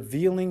he's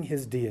revealing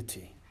his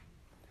deity.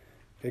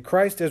 Okay,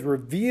 Christ is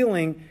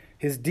revealing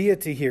his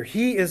deity here.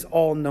 He is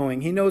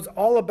all-knowing. He knows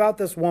all about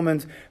this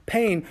woman's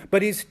pain,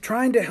 but he's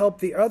trying to help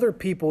the other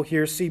people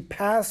here see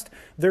past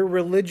their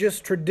religious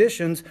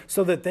traditions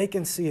so that they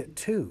can see it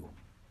too.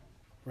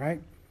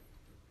 Right?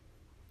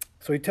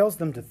 So he tells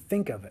them to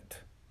think of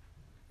it.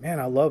 Man,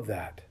 I love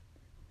that.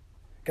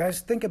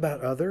 Guys, think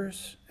about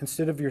others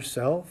instead of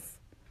yourself.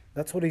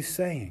 That's what he's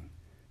saying.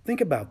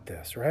 Think about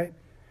this, right?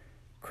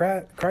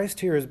 Christ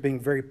here is being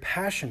very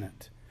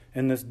passionate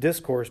in this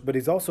discourse, but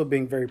he's also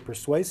being very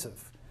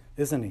persuasive,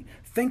 isn't he?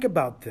 Think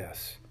about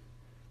this.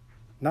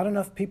 Not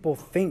enough people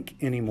think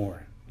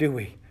anymore, do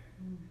we?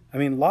 I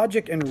mean,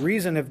 logic and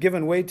reason have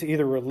given way to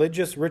either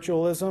religious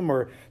ritualism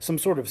or some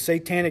sort of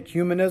satanic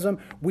humanism.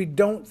 We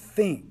don't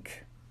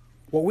think.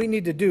 What we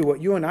need to do,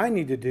 what you and I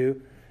need to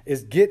do,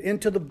 is get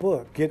into the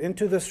book, get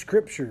into the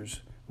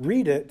scriptures,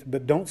 read it,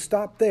 but don't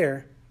stop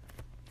there.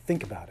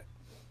 Think about it.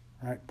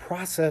 Right?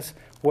 Process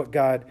what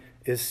God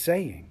is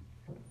saying.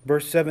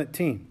 Verse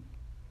 17.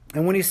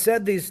 And when he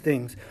said these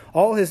things,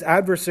 all his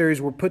adversaries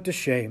were put to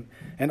shame,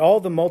 and all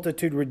the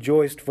multitude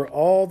rejoiced for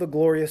all the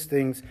glorious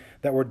things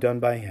that were done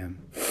by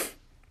him.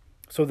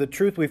 So the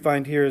truth we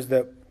find here is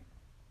that,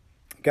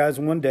 guys,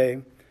 one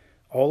day,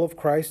 all of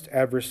Christ's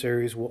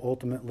adversaries will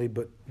ultimately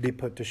be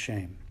put to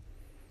shame.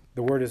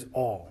 The word is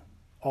all.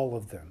 All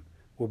of them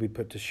will be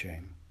put to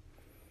shame.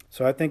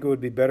 So I think it would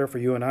be better for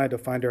you and I to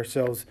find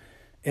ourselves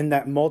in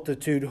that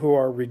multitude who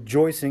are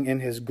rejoicing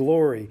in his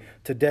glory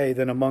today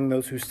than among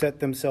those who set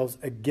themselves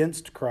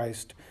against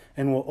Christ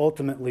and will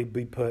ultimately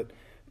be put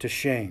to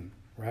shame,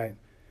 right?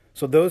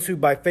 So those who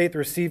by faith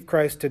receive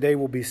Christ today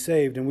will be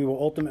saved, and we will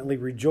ultimately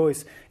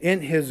rejoice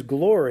in his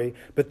glory.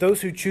 But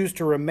those who choose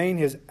to remain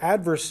his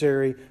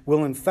adversary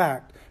will in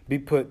fact be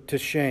put to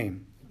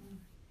shame.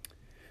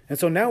 And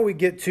so now we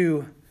get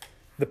to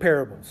the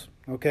parables.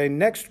 Okay,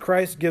 next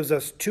Christ gives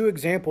us two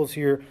examples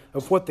here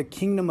of what the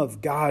kingdom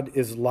of God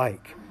is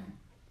like.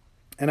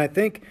 And I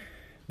think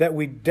that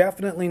we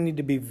definitely need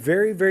to be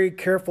very, very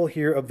careful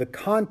here of the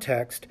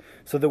context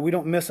so that we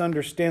don't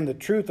misunderstand the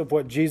truth of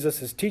what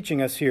Jesus is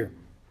teaching us here.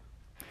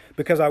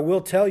 Because I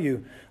will tell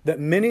you that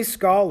many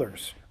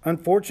scholars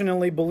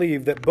unfortunately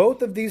believe that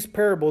both of these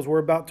parables we're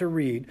about to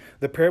read,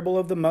 the parable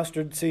of the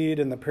mustard seed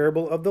and the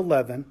parable of the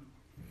leaven,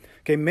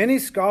 okay, many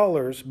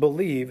scholars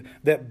believe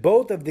that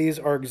both of these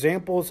are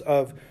examples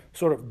of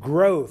sort of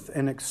growth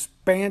and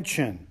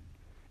expansion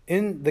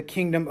in the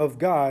kingdom of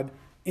God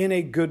in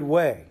a good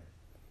way.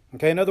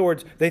 Okay, in other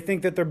words, they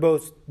think that they're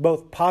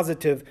both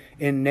positive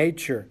in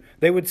nature.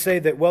 They would say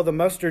that, well, the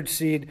mustard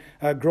seed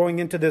growing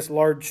into this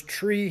large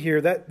tree here,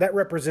 that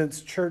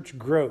represents church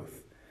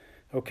growth.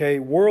 Okay,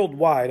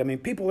 worldwide. I mean,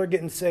 people are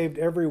getting saved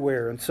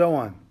everywhere and so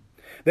on.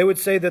 They would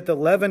say that the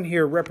leaven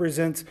here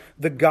represents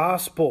the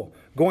gospel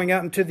going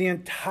out into the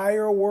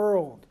entire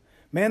world.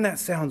 Man, that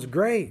sounds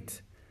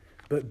great.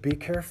 But be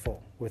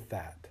careful with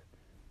that.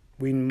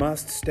 We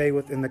must stay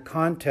within the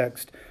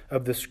context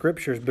of the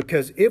scriptures,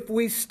 because if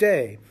we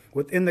stay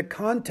within the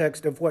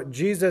context of what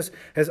Jesus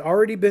has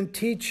already been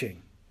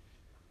teaching,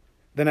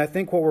 then I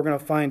think what we're going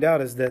to find out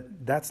is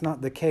that that's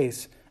not the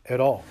case at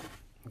all.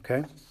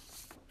 Okay?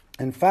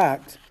 In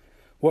fact,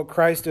 what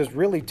Christ is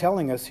really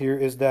telling us here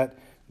is that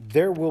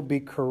there will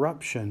be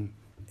corruption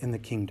in the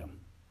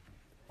kingdom.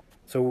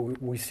 So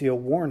we see a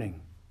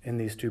warning in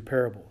these two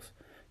parables.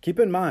 Keep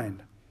in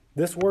mind,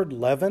 this word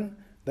leaven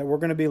that we're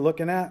going to be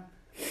looking at,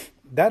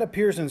 that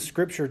appears in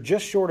Scripture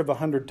just short of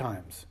 100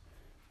 times.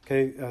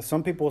 Okay,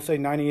 some people say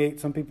 98,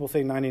 some people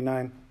say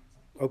 99.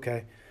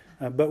 Okay,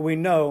 but we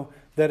know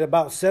that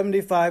about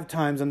 75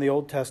 times in the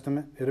Old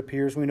Testament it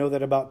appears. We know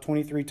that about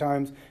 23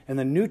 times in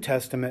the New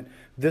Testament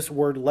this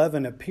word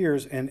leaven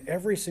appears, and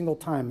every single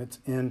time it's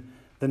in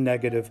the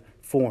negative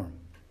form.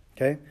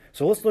 Okay,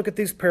 so let's look at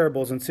these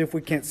parables and see if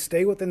we can't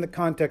stay within the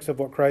context of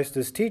what Christ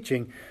is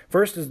teaching.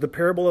 First is the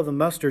parable of the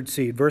mustard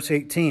seed, verse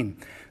 18.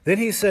 Then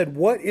he said,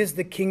 "What is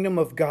the kingdom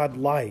of God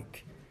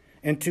like?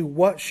 And to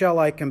what shall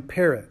I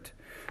compare it?"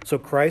 So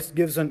Christ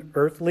gives an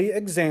earthly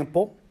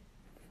example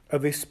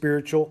of a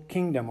spiritual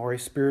kingdom or a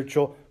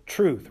spiritual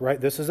truth, right?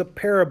 This is a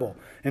parable.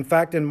 In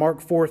fact, in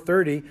Mark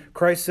 4:30,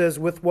 Christ says,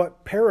 "With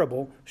what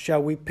parable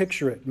shall we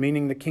picture it?"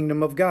 Meaning the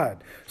kingdom of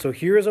God. So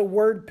here is a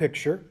word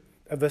picture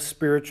of a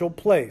spiritual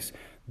place.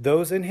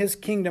 Those in his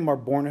kingdom are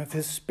born of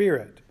his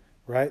spirit,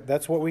 right?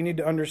 That's what we need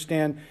to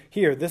understand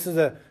here. This is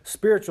a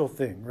spiritual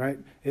thing, right?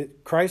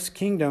 Christ's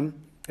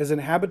kingdom is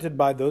inhabited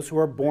by those who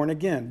are born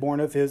again, born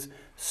of his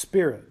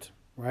spirit,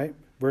 right?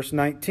 Verse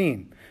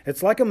 19,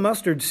 "It's like a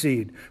mustard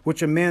seed,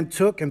 which a man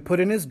took and put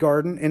in his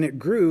garden, and it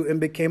grew and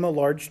became a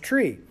large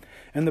tree.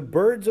 And the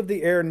birds of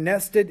the air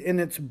nested in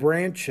its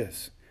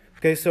branches."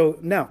 Okay, so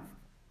now,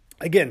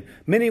 again,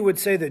 many would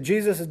say that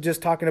Jesus is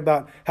just talking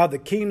about how the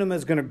kingdom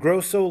is going to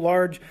grow so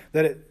large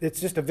that it's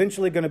just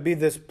eventually going to be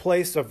this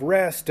place of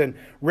rest and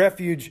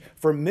refuge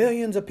for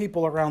millions of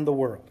people around the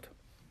world.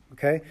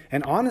 Okay?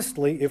 And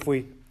honestly, if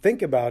we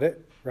think about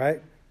it,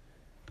 right,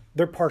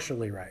 they're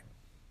partially right.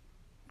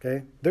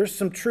 Okay? There's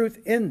some truth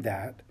in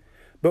that.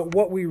 But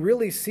what we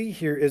really see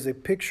here is a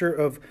picture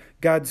of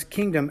God's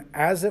kingdom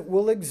as it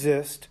will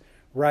exist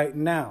right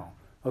now.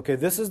 Okay,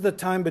 this is the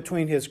time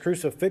between his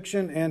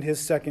crucifixion and his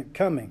second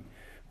coming.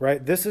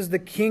 Right? This is the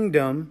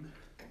kingdom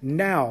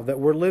now that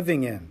we're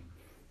living in.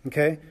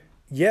 Okay?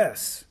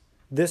 Yes,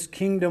 this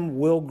kingdom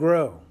will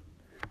grow,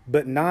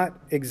 but not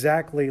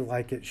exactly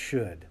like it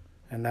should.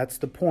 And that's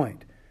the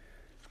point.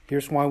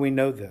 Here's why we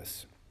know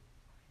this.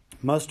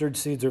 Mustard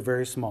seeds are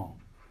very small.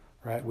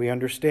 Right? We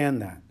understand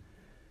that.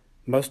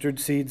 Mustard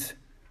seeds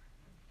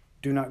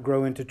do not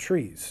grow into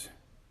trees.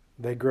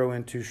 They grow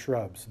into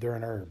shrubs. They're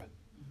an herb.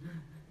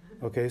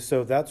 Okay,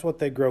 so that's what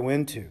they grow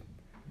into.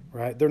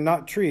 right? They're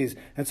not trees.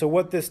 And so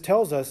what this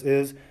tells us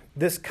is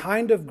this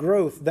kind of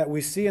growth that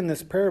we see in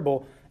this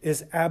parable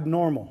is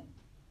abnormal.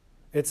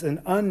 It's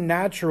an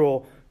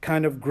unnatural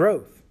kind of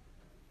growth.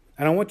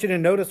 And I want you to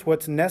notice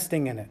what's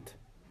nesting in it.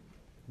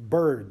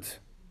 Birds,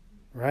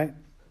 right?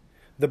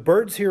 The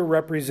birds here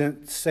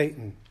represent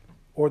Satan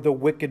or the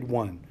wicked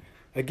one.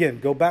 Again,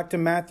 go back to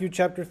Matthew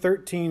chapter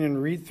 13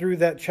 and read through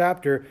that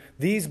chapter.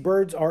 These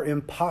birds are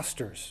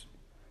imposters,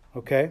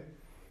 okay?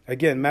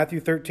 Again,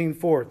 Matthew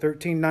 13:4,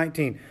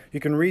 13:19. You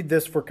can read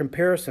this for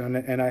comparison,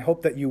 and I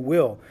hope that you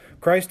will.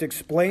 Christ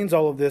explains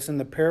all of this in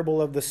the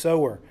parable of the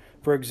sower,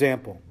 for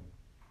example.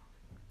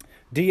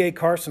 D.A.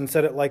 Carson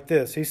said it like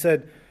this. He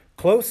said,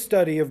 close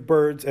study of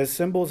birds as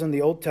symbols in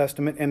the Old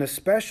Testament, and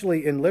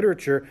especially in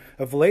literature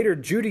of later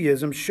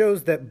Judaism,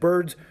 shows that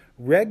birds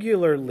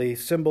regularly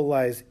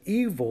symbolize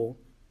evil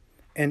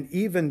and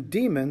even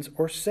demons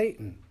or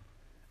Satan.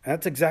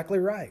 That's exactly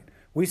right.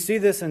 We see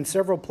this in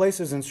several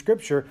places in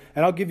Scripture,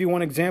 and I'll give you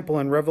one example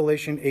in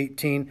Revelation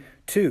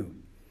 18:2.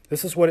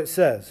 This is what it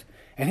says.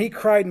 And he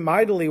cried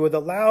mightily with a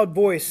loud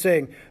voice,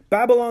 saying,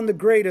 Babylon the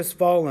Great is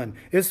fallen,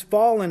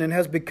 and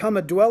has become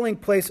a dwelling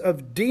place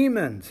of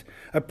demons,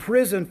 a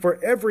prison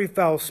for every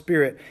foul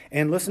spirit,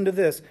 and listen to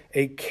this,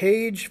 a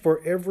cage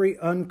for every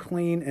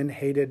unclean and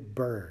hated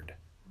bird.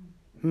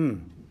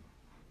 You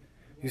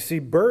see,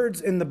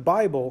 birds in the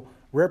Bible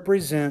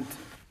represent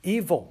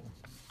evil,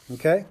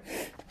 okay?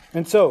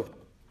 And so,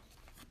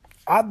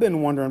 I've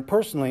been wondering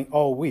personally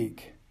all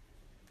week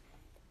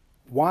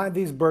why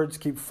these birds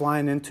keep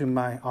flying into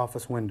my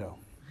office window.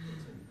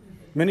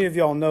 Many of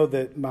y'all know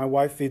that my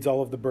wife feeds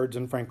all of the birds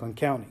in Franklin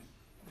County.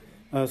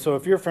 So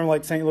if you're from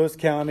like St. Louis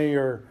County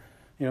or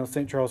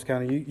St. Charles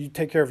County, you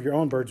take care of your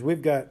own birds.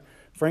 We've got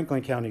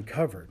Franklin County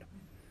covered.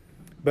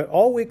 But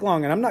all week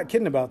long, and I'm not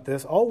kidding about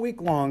this, all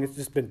week long it's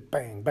just been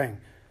bang, bang.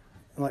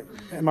 Like,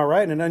 am I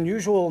right? An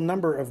unusual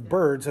number of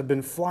birds have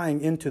been flying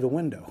into the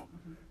window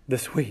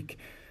this week,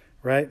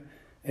 right?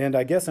 And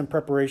I guess in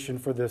preparation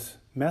for this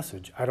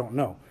message, I don't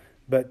know.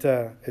 But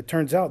it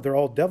turns out they're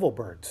all devil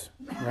birds,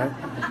 right?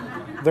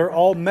 They're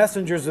all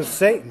messengers of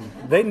Satan.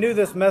 They knew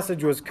this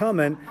message was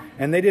coming,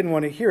 and they didn't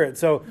want to hear it.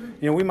 So,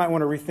 we might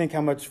want to rethink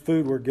how much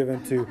food we're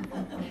giving to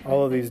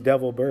all of these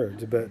devil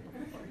birds. But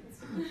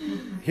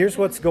here's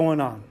what's going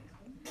on.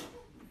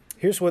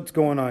 Here's what's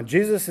going on.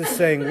 Jesus is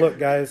saying, look,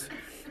 guys,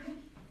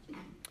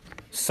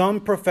 some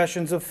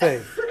professions of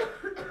faith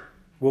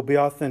will be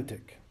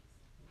authentic.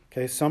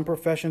 Okay, some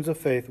professions of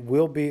faith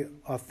will be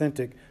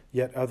authentic,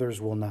 yet others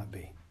will not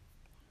be.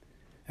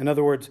 In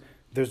other words,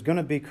 there's going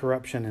to be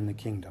corruption in the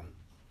kingdom.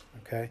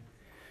 Okay?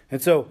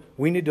 And so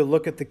we need to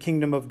look at the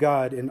kingdom of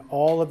God in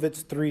all of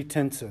its three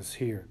tenses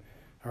here.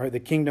 All right, the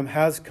kingdom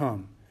has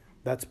come.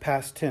 That's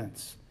past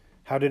tense.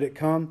 How did it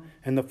come?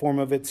 In the form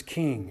of its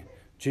king,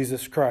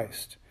 Jesus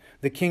Christ.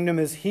 The kingdom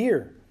is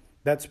here.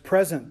 That's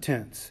present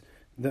tense.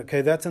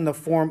 Okay, that's in the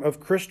form of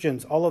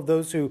Christians, all of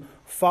those who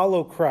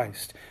follow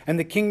Christ. And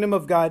the kingdom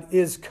of God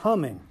is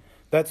coming.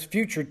 That's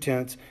future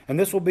tense. And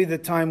this will be the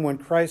time when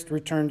Christ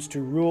returns to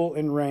rule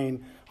and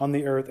reign on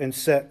the earth and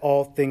set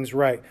all things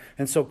right.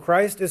 And so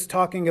Christ is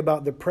talking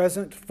about the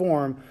present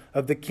form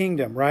of the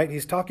kingdom, right?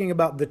 He's talking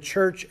about the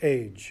church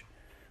age,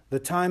 the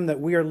time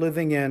that we are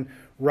living in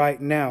right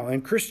now.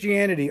 And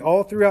Christianity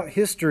all throughout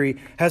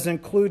history has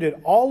included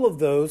all of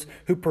those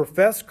who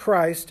profess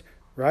Christ,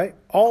 right?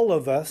 All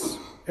of us.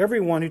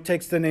 Everyone who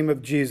takes the name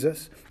of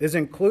Jesus is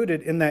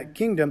included in that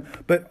kingdom,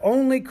 but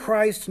only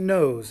Christ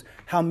knows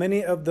how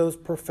many of those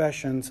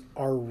professions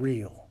are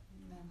real.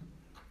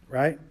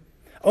 Right?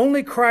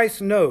 Only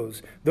Christ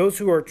knows those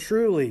who are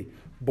truly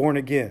born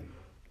again.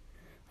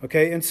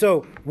 Okay, and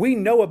so we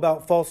know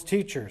about false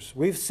teachers.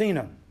 We've seen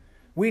them.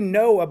 We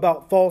know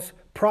about false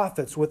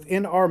prophets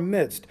within our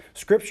midst.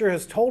 Scripture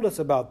has told us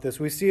about this.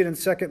 We see it in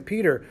 2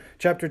 Peter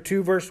chapter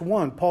 2, verse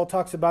 1. Paul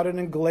talks about it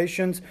in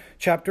Galatians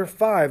chapter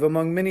 5,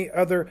 among many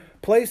other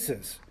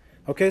places.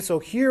 Okay, so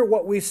here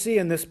what we see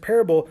in this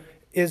parable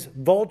is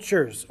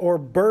vultures or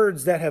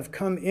birds that have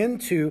come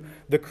into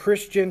the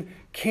Christian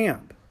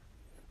camp.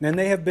 And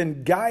they have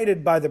been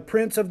guided by the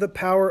prince of the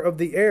power of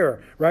the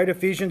air, right?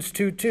 Ephesians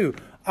 2:2.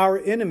 Our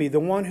enemy, the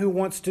one who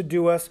wants to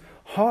do us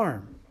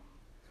harm.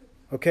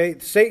 Okay,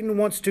 Satan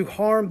wants to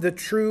harm the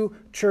true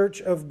church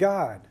of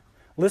God.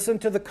 Listen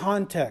to the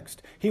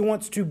context. He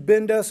wants to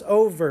bend us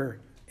over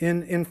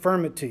in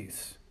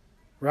infirmities,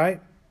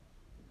 right?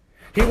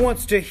 He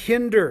wants to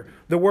hinder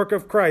the work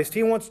of Christ.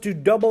 He wants to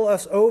double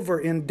us over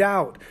in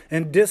doubt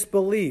and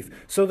disbelief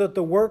so that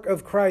the work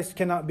of Christ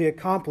cannot be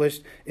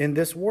accomplished in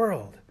this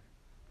world.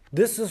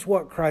 This is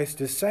what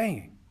Christ is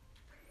saying.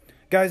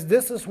 Guys,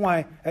 this is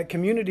why at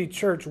Community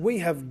Church we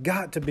have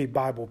got to be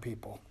Bible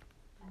people.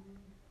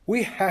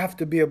 We have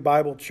to be a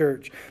Bible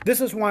church. This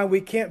is why we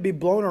can't be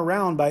blown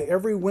around by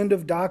every wind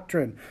of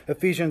doctrine,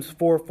 Ephesians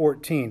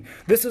 4:14.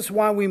 This is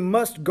why we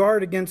must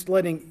guard against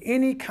letting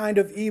any kind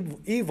of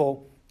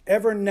evil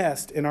ever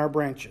nest in our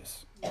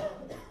branches.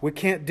 We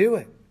can't do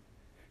it.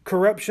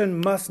 Corruption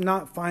must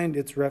not find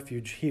its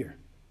refuge here,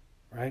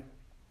 right?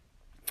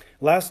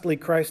 Lastly,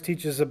 Christ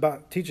teaches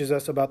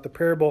us about the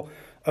parable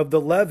of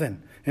the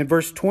leaven. In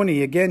verse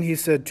 20, again, he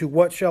said, to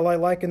what shall I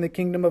liken the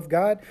kingdom of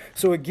God?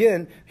 So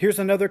again, here's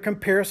another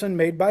comparison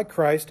made by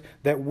Christ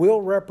that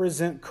will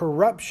represent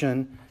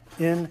corruption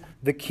in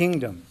the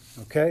kingdom.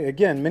 Okay,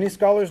 again, many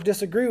scholars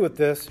disagree with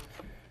this,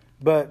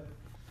 but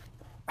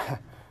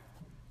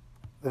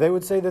they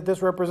would say that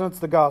this represents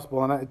the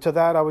gospel. And to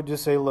that, I would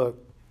just say, look,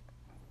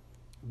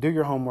 do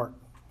your homework.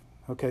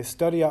 Okay,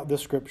 study out the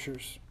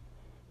scriptures.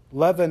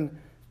 Leaven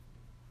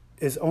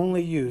is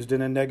only used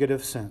in a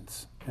negative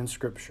sense in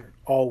Scripture,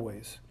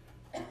 always.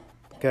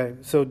 Okay,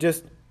 so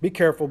just be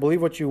careful,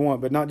 believe what you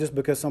want, but not just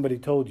because somebody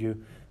told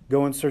you.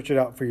 Go and search it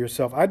out for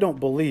yourself. I don't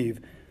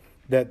believe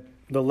that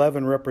the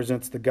leaven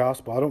represents the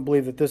gospel. I don't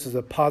believe that this is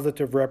a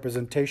positive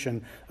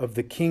representation of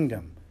the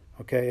kingdom.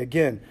 Okay,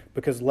 again,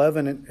 because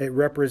leaven, it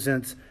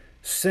represents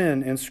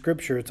sin in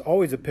Scripture. It's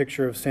always a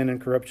picture of sin and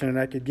corruption, and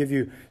I could give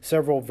you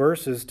several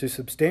verses to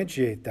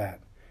substantiate that.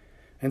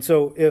 And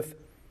so if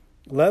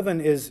leaven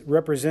is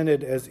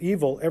represented as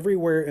evil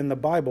everywhere in the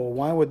Bible,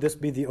 why would this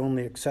be the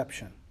only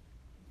exception?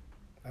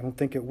 I don't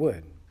think it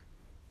would.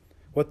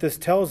 What this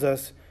tells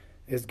us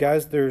is,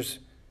 guys, there's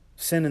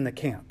sin in the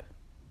camp.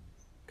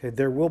 Okay,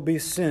 there will be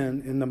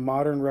sin in the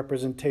modern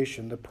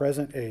representation, the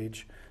present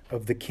age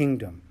of the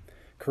kingdom.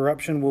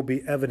 Corruption will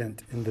be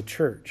evident in the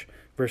church.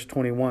 Verse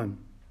 21.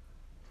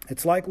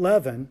 It's like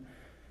leaven,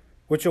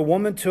 which a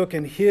woman took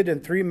and hid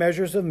in 3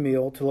 measures of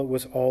meal till it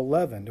was all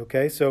leavened.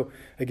 Okay, so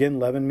again,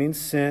 leaven means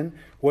sin.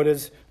 What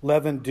does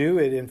leaven do?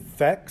 It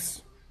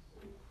infects,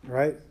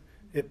 right?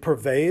 It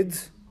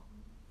pervades.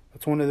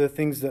 That's one of the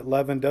things that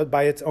leaven does.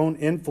 By its own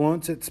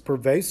influence, it's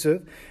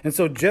pervasive. And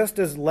so just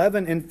as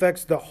leaven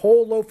infects the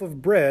whole loaf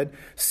of bread,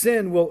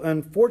 sin will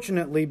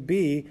unfortunately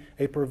be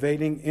a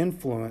pervading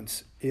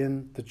influence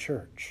in the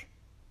church.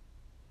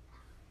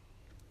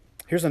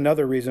 Here's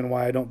another reason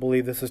why I don't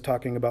believe this is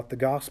talking about the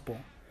gospel.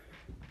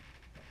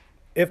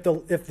 If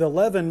the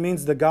leaven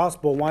means the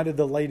gospel, why did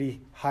the lady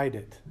hide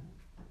it?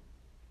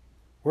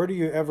 Where do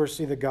you ever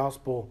see the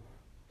gospel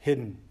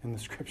hidden in the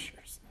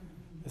Scriptures?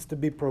 It's to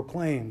be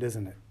proclaimed,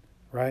 isn't it?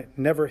 Right?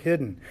 Never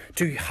hidden.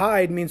 To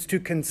hide means to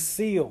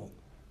conceal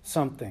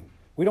something.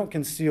 We don't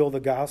conceal the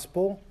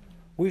gospel.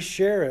 We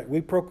share it. We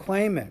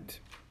proclaim it.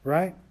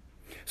 Right?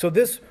 So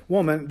this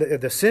woman,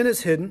 the sin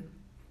is hidden.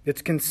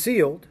 It's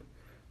concealed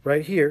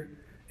right here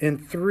in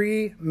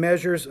 3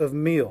 measures of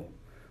meal.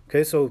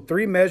 Okay, so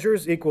 3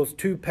 measures equals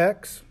 2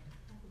 pecks.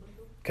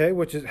 Okay,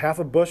 which is half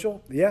a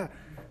bushel. Yeah.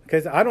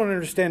 Okay, so I don't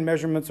understand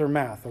measurements or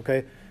math,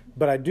 okay?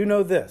 But I do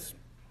know this.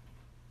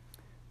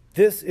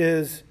 This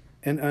is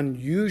an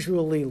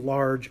unusually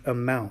large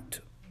amount.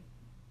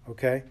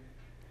 Okay?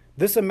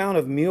 This amount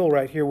of meal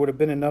right here would have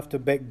been enough to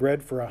bake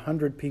bread for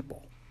 100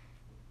 people.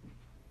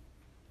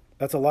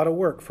 That's a lot of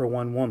work for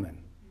one woman.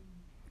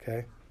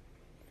 Okay?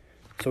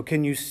 So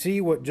can you see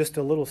what just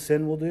a little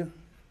sin will do?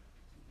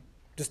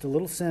 Just a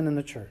little sin in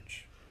the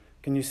church.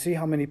 Can you see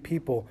how many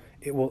people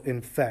it will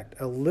infect?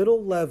 A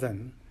little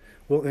leaven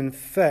will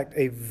infect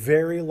a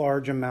very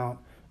large amount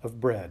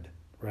of bread,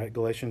 right?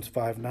 Galatians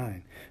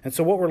 5:9. And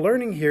so what we're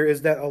learning here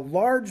is that a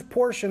large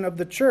portion of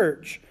the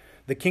church,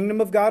 the kingdom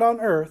of God on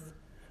earth,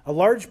 a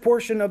large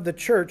portion of the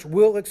church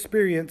will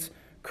experience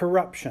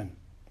corruption.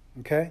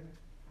 Okay?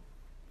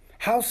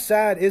 How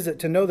sad is it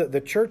to know that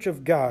the church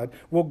of God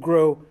will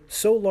grow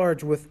so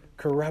large with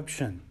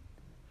corruption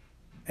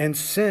and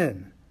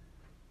sin?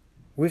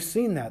 We've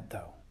seen that,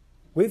 though.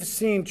 We've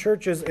seen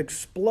churches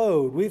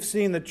explode. We've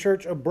seen the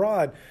church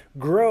abroad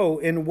grow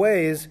in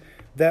ways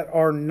that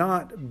are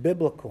not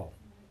biblical.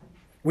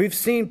 We've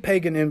seen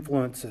pagan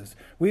influences.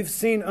 We've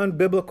seen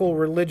unbiblical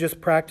religious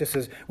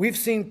practices. We've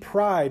seen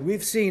pride.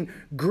 We've seen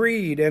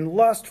greed and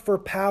lust for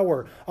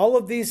power. All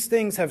of these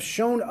things have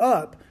shown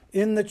up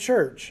in the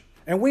church.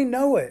 And we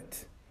know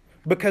it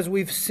because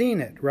we've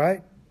seen it,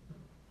 right?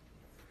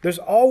 There's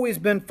always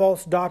been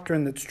false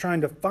doctrine that's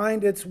trying to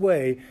find its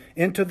way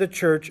into the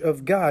church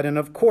of God. And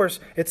of course,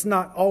 it's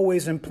not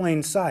always in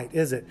plain sight,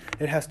 is it?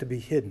 It has to be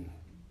hidden.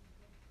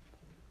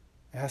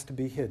 It has to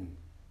be hidden.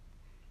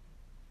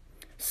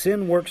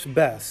 Sin works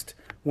best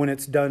when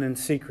it's done in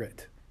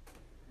secret.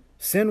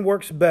 Sin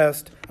works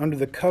best under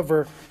the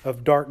cover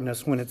of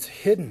darkness when it's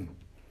hidden.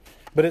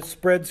 But it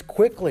spreads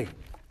quickly,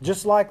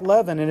 just like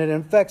leaven, and it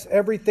infects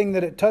everything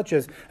that it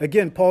touches.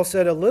 Again, Paul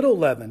said a little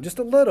leaven, just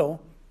a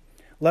little,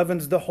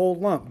 leavens the whole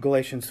lump,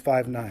 Galatians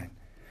 5:9.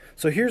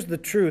 So here's the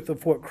truth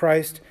of what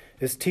Christ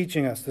is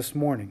teaching us this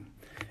morning.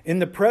 In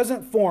the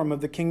present form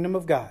of the kingdom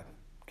of God,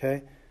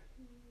 okay,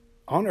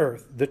 on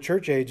earth, the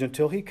church age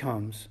until he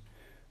comes,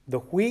 the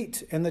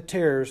wheat and the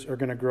tares are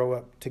going to grow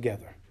up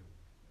together.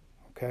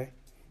 Okay?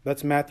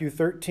 That's Matthew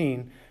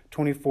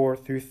 13:24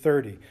 through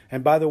 30.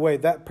 And by the way,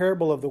 that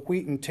parable of the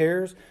wheat and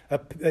tares,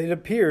 it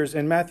appears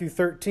in Matthew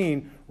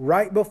 13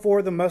 right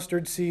before the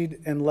mustard seed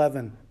and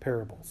leaven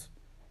parables.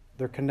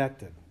 They're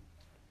connected.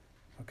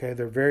 Okay,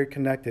 they're very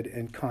connected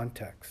in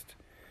context.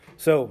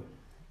 So,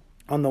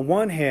 on the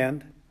one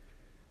hand,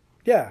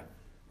 yeah,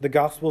 the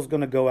gospel is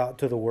going to go out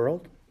to the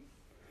world.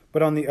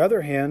 But on the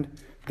other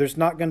hand, there's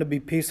not going to be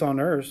peace on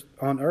earth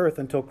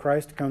until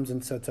Christ comes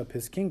and sets up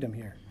his kingdom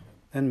here.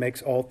 and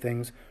makes all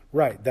things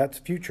right. That's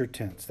future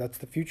tense. That's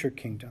the future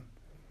kingdom.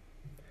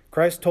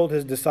 Christ told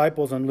his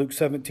disciples in Luke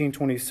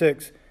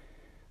 17:26,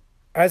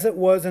 as it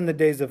was in the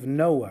days of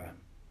Noah,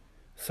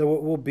 so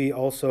it will be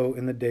also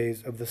in the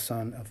days of the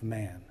Son of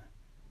Man.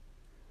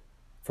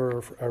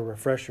 For a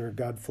refresher,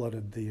 God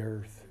flooded the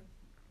earth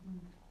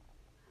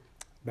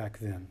back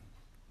then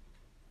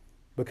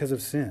because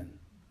of sin,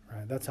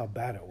 right? That's how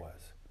bad it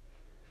was.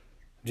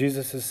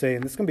 Jesus is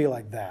saying it's going to be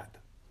like that.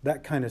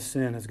 That kind of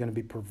sin is going to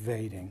be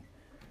pervading,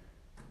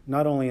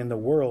 not only in the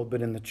world,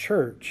 but in the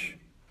church.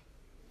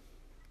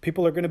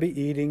 People are going to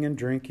be eating and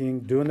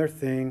drinking, doing their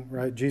thing,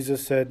 right?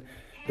 Jesus said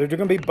they're going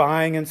to be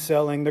buying and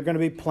selling. They're going to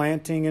be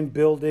planting and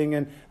building,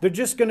 and they're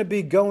just going to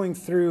be going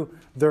through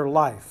their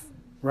life,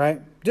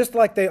 right? Just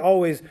like they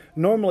always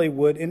normally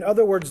would. In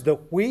other words, the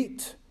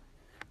wheat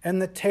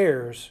and the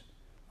tares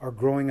are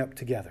growing up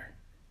together.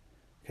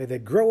 Okay, they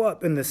grow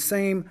up in the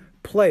same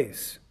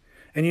place.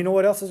 And you know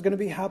what else is going to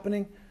be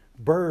happening?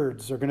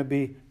 Birds are going to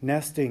be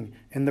nesting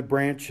in the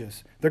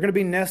branches. They're going to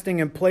be nesting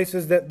in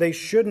places that they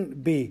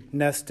shouldn't be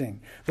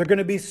nesting. They're going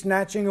to be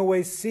snatching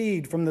away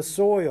seed from the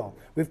soil.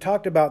 We've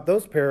talked about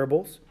those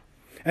parables.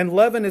 And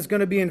leaven is going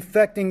to be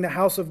infecting the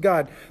house of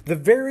God, the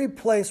very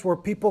place where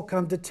people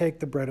come to take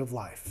the bread of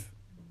life.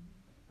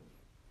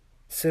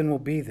 Sin will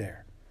be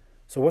there.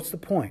 So what's the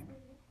point?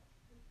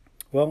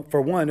 Well,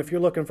 for one, if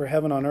you're looking for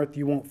heaven on earth,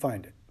 you won't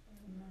find it.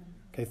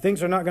 Okay,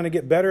 things are not going to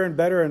get better and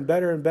better and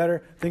better and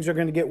better. Things are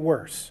going to get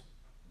worse.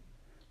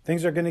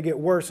 Things are going to get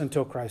worse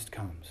until Christ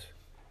comes.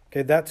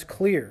 Okay, that's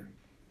clear.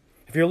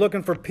 If you're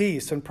looking for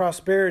peace and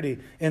prosperity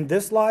in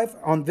this life,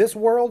 on this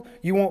world,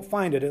 you won't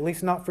find it, at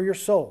least not for your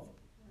soul.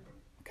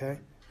 Okay,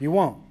 you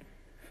won't.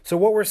 So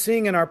what we're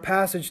seeing in our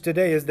passage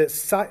today is that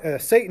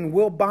Satan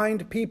will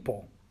bind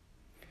people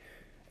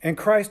and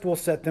Christ will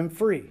set them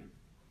free.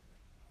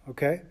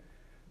 Okay?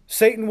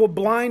 Satan will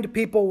blind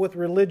people with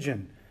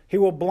religion. He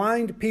will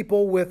blind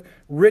people with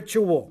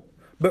ritual.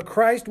 But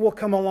Christ will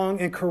come along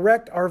and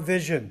correct our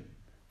vision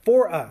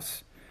for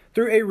us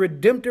through a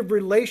redemptive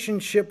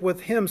relationship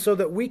with Him so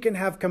that we can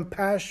have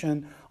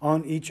compassion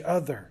on each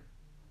other.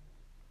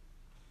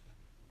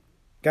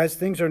 Guys,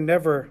 things are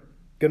never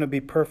going to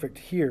be perfect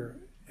here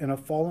in a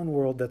fallen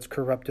world that's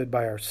corrupted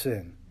by our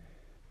sin.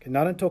 Okay,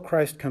 not until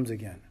Christ comes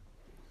again.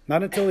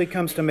 Not until He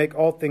comes to make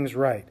all things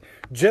right.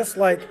 Just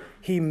like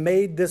He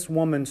made this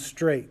woman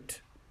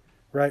straight.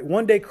 Right?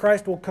 One day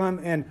Christ will come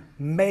and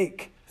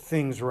make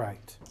things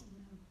right.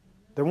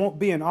 There won't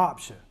be an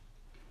option.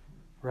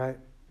 Right?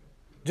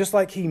 Just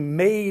like He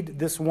made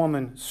this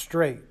woman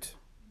straight.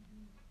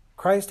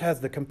 Christ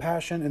has the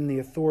compassion and the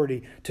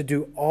authority to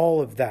do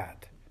all of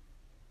that.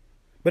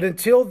 But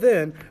until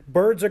then,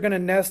 birds are going to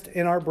nest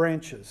in our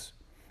branches.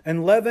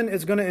 And leaven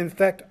is going to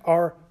infect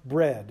our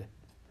bread.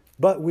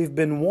 But we've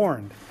been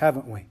warned,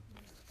 haven't we?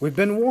 We've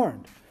been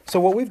warned.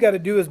 So what we've got to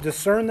do is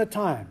discern the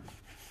time.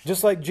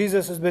 Just like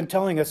Jesus has been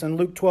telling us in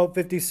Luke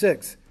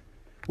 12:56.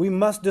 We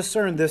must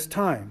discern this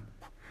time.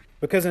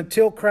 Because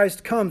until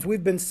Christ comes,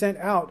 we've been sent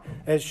out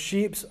as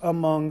sheep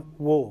among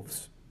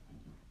wolves.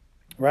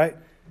 Right?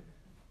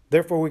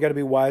 Therefore, we've got to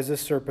be wise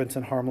as serpents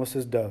and harmless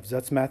as doves.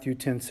 That's Matthew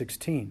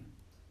 10:16.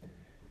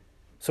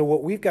 So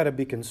what we've got to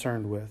be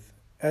concerned with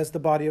as the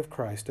body of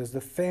Christ, as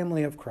the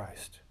family of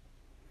Christ,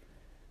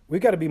 we've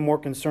got to be more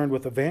concerned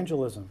with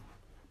evangelism,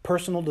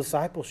 personal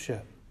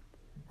discipleship,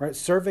 right?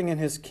 Serving in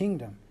His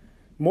kingdom,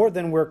 more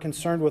than we're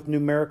concerned with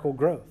numerical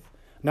growth.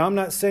 Now, I'm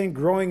not saying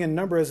growing in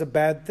number is a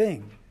bad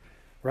thing,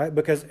 right?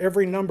 Because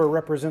every number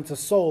represents a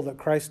soul that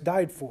Christ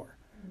died for.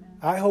 Amen.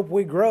 I hope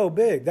we grow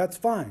big. That's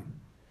fine.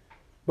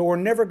 But we're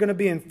never going to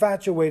be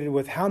infatuated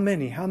with how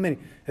many.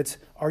 It's,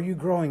 are you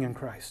growing in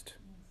Christ?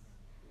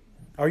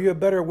 Are you a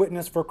better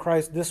witness for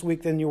Christ this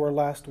week than you were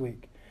last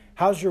week?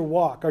 How's your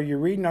walk? Are you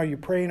reading? Are you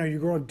praying? Are you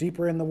growing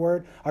deeper in the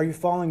Word? Are you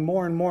falling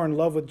more and more in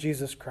love with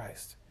Jesus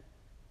Christ?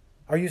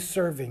 Are you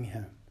serving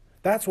Him?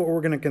 That's what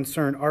we're going to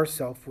concern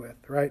ourselves with,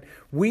 right?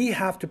 We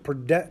have to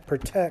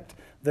protect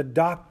the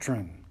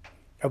doctrine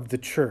of the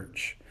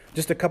church.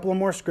 Just a couple of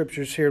more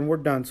scriptures here and we're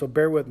done, so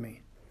bear with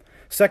me.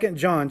 2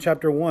 John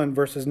chapter 1,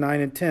 verses 9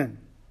 and 10.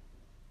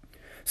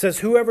 Says,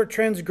 whoever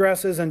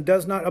transgresses and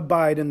does not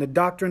abide in the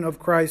doctrine of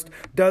Christ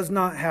does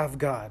not have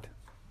God.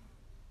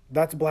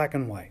 That's black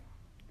and white.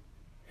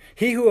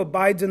 He who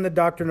abides in the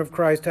doctrine of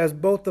Christ has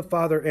both the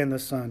Father and the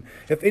Son.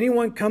 If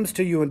anyone comes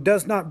to you and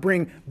does not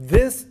bring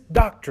this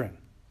doctrine,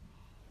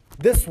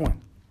 this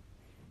one,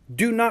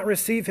 do not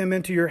receive him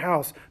into your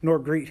house nor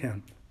greet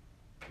him.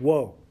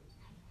 Whoa.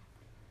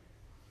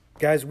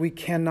 Guys, we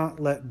cannot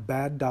let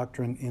bad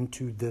doctrine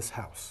into this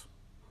house.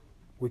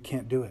 We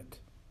can't do it.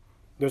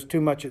 There's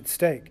too much at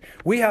stake.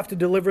 We have to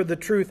deliver the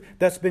truth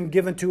that's been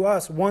given to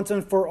us once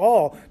and for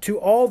all, to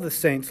all the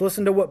saints.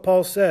 Listen to what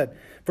Paul said.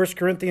 1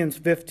 Corinthians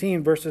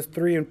 15, verses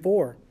 3 and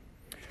 4.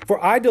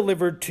 For I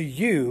delivered to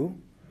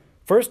you,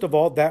 first of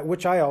all, that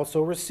which I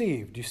also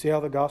received. Do you see how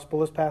the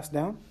gospel is passed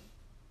down?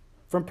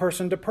 From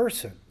person to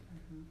person,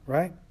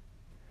 right?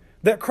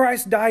 That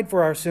Christ died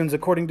for our sins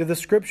according to the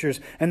Scriptures,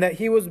 and that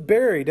He was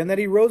buried, and that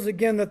He rose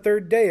again the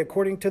third day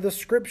according to the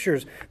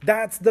Scriptures.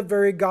 That's the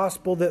very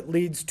gospel that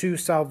leads to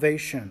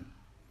salvation.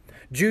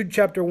 Jude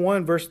chapter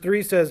 1 verse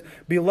 3 says,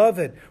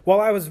 "Beloved, while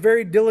I was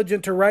very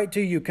diligent to write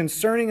to you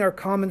concerning our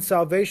common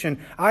salvation,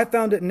 I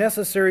found it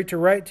necessary to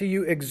write to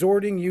you,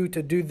 exhorting you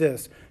to do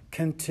this: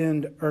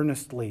 contend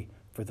earnestly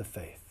for the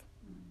faith."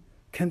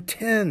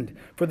 Contend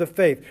for the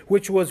faith,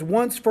 which was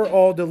once for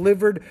all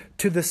delivered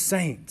to the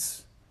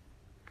saints.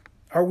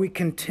 Are we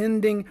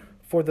contending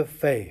for the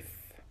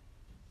faith?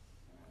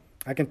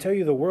 I can tell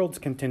you the world's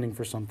contending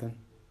for something.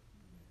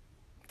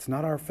 It's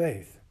not our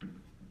faith.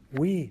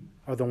 We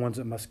are the ones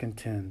that must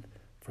contend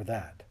for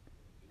that,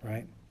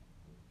 right?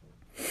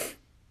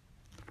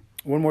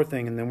 One more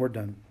thing and then we're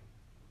done.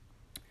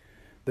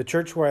 The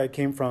church where I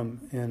came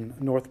from in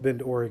North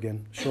Bend,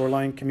 Oregon,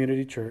 Shoreline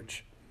Community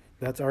Church,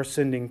 that's our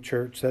sending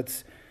church.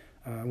 That's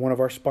one of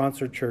our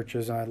sponsored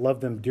churches, and I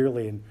love them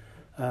dearly,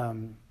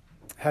 and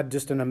had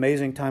just an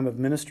amazing time of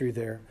ministry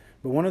there.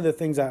 But one of the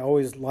things I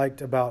always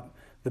liked about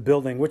the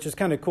building, which is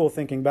kind of cool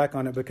thinking back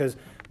on it, because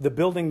the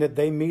building that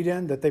they meet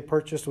in, that they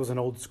purchased, was an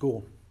old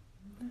school.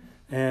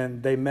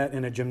 And they met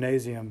in a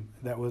gymnasium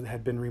that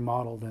had been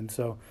remodeled. And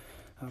so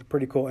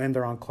pretty cool. And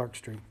they're on Clark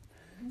Street.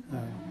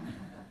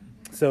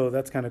 So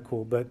that's kind of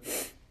cool. But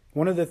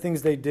one of the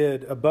things they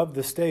did above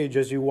the stage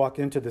as you walk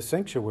into the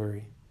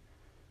sanctuary,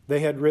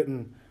 they had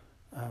written,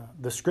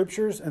 "The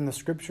Scriptures and the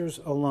Scriptures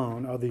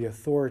alone are the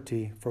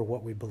authority for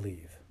what we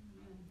believe."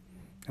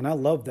 And I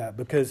love that,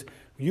 because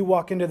you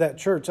walk into that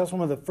church, that's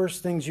one of the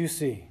first things you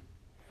see.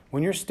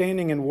 When you're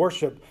standing in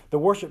worship, the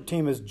worship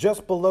team is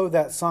just below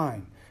that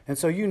sign. And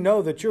so you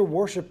know that you're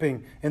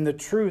worshiping in the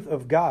truth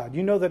of God.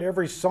 You know that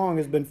every song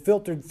has been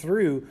filtered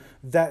through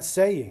that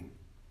saying,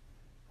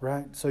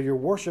 right? So you're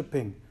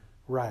worshiping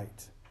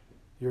right.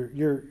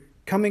 You're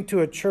coming to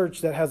a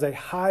church that has a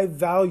high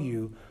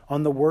value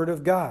on the Word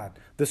of God.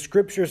 The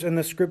Scriptures and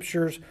the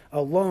Scriptures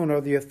alone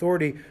are the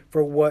authority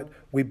for what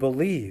we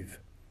believe.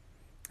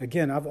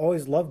 Again, I've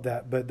always loved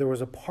that, but there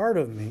was a part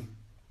of me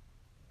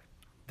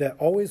that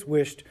always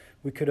wished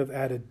we could have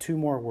added 2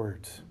 more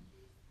words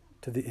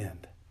to the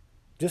end.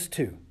 Just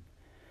 2.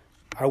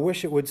 I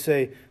wish it would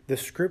say, the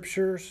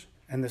Scriptures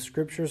and the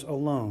Scriptures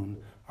alone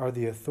are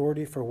the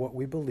authority for what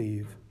we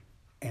believe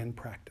and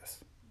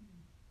practice.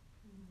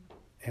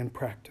 And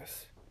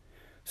practice.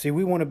 See,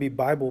 we want to be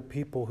Bible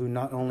people who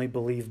not only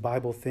believe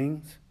Bible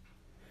things,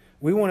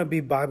 we want to be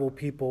Bible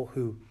people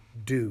who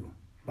do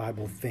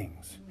Bible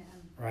things.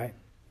 Right?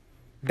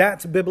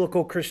 That's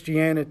biblical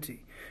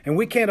Christianity. And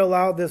we can't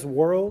allow this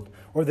world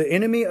or the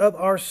enemy of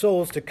our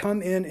souls to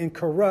come in and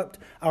corrupt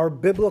our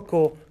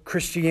biblical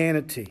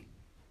Christianity.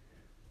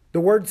 The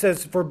Word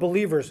says for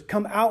believers,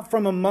 come out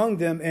from among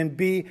them and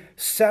be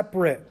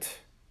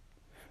separate.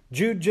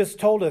 Jude just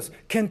told us,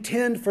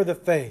 contend for the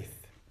faith.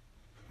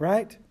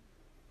 Right?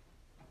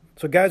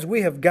 So guys,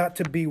 we have got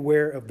to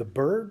beware of the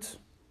birds.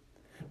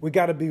 We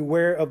got to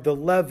beware of the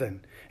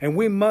leaven. And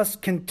we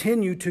must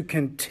continue to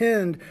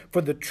contend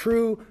for the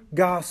true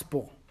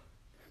gospel.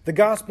 The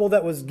gospel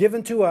that was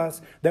given to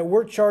us, that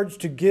we're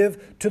charged to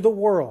give to the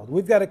world.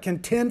 We've got to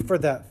contend for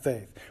that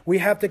faith. We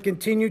have to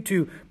continue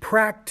to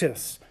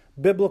practice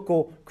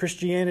biblical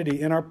Christianity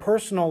in our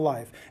personal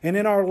life and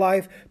in our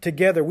life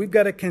together. We've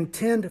got to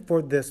contend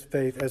for this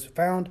faith as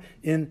found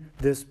in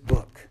this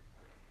book,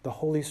 the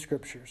Holy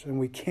Scriptures. And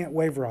we can't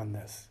waver on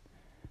this.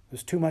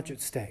 There's too much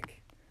at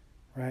stake,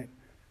 right?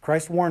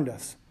 Christ warned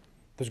us.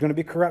 There's going to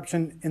be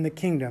corruption in the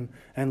kingdom.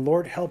 And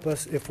Lord, help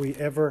us if we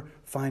ever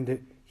find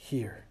it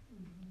here.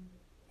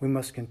 We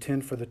must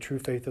contend for the true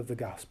faith of the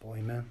gospel.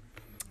 Amen.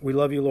 We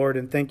love you, Lord,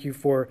 and thank you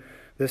for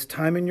this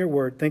time in your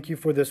word. Thank you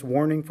for this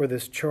warning, for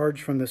this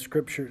charge from the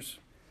Scriptures.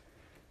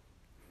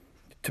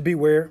 To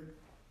beware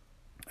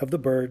of the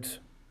birds,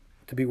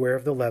 to beware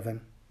of the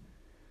leaven,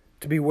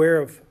 to beware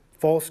of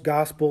false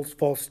gospels,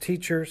 false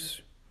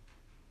teachers,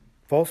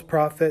 false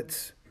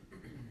prophets,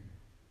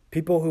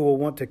 people who will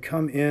want to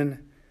come in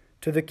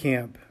to the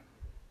camp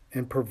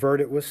and pervert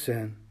it with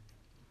sin.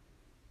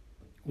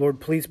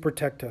 Lord, please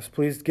protect us.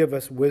 Please give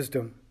us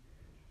wisdom.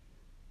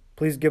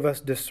 Please give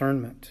us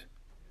discernment.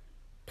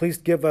 Please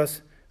give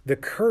us the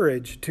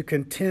courage to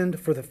contend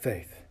for the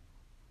faith,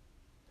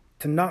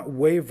 to not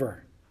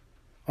waver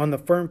on the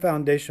firm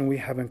foundation we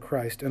have in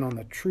Christ and on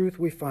the truth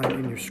we find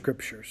in your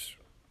Scriptures.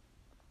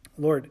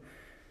 Lord,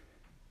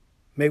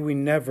 may we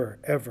never,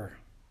 ever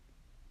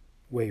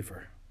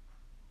waver.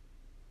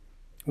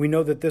 We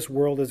know that this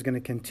world is going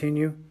to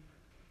continue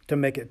to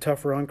make it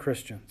tougher on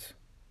Christians.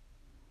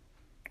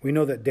 We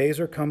know that days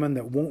are coming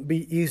that won't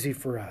be easy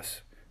for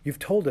us. You've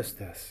told us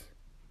this.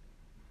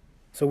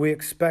 So we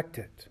expect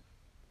it.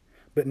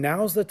 But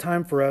now's the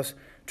time for us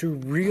to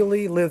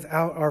really live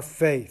out our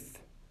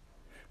faith.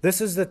 This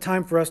is the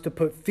time for us to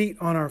put feet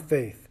on our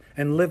faith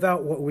and live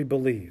out what we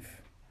believe.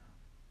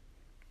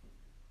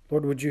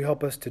 Lord, would you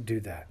help us to do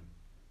that?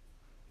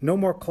 No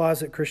more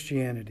closet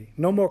Christianity.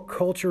 No more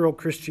cultural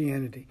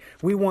Christianity.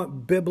 We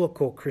want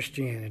biblical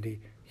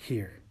Christianity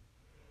here.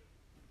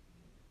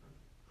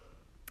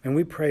 And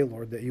we pray,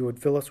 Lord, that you would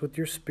fill us with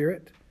your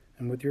Spirit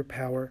and with your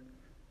power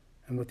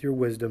and with your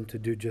wisdom to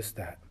do just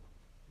that,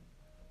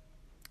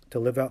 to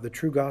live out the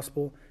true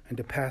gospel and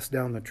to pass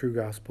down the true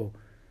gospel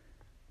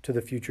to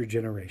the future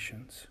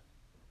generations.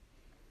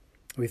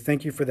 We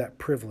thank you for that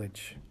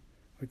privilege.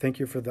 We thank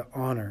you for the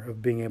honor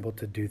of being able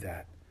to do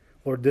that.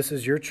 Lord, this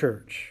is your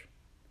church.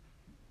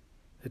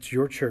 It's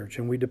your church,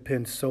 and we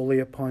depend solely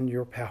upon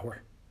your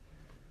power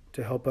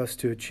to help us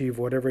to achieve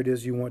whatever it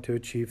is you want to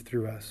achieve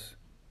through us.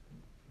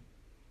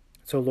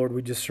 So, Lord,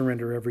 we just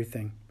surrender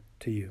everything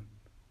to you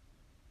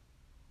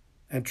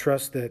and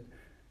trust that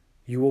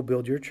you will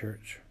build your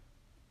church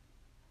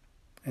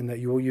and that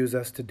you will use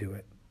us to do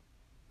it.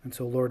 And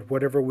so, Lord,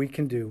 whatever we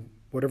can do,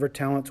 whatever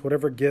talents,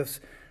 whatever gifts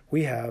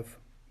we have,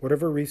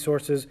 whatever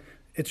resources,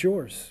 it's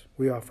yours.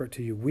 We offer it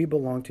to you. We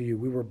belong to you.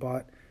 We were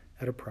bought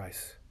at a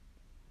price.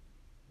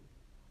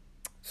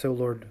 So,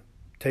 Lord,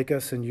 take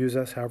us and use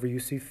us however you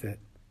see fit.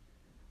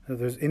 If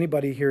there's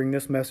anybody hearing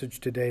this message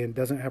today and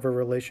doesn't have a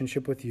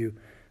relationship with you,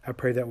 I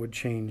pray that would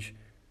change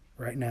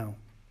right now.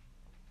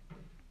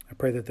 I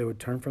pray that they would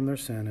turn from their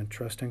sin and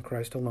trust in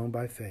Christ alone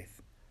by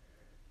faith,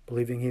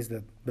 believing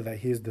that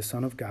he is the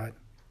Son of God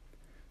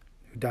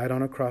who died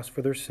on a cross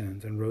for their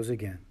sins and rose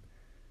again,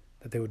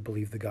 that they would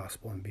believe the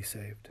gospel and be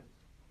saved.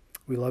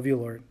 We love you,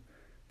 Lord.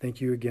 Thank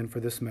you again for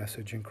this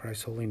message in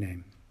Christ's holy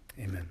name.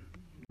 Amen.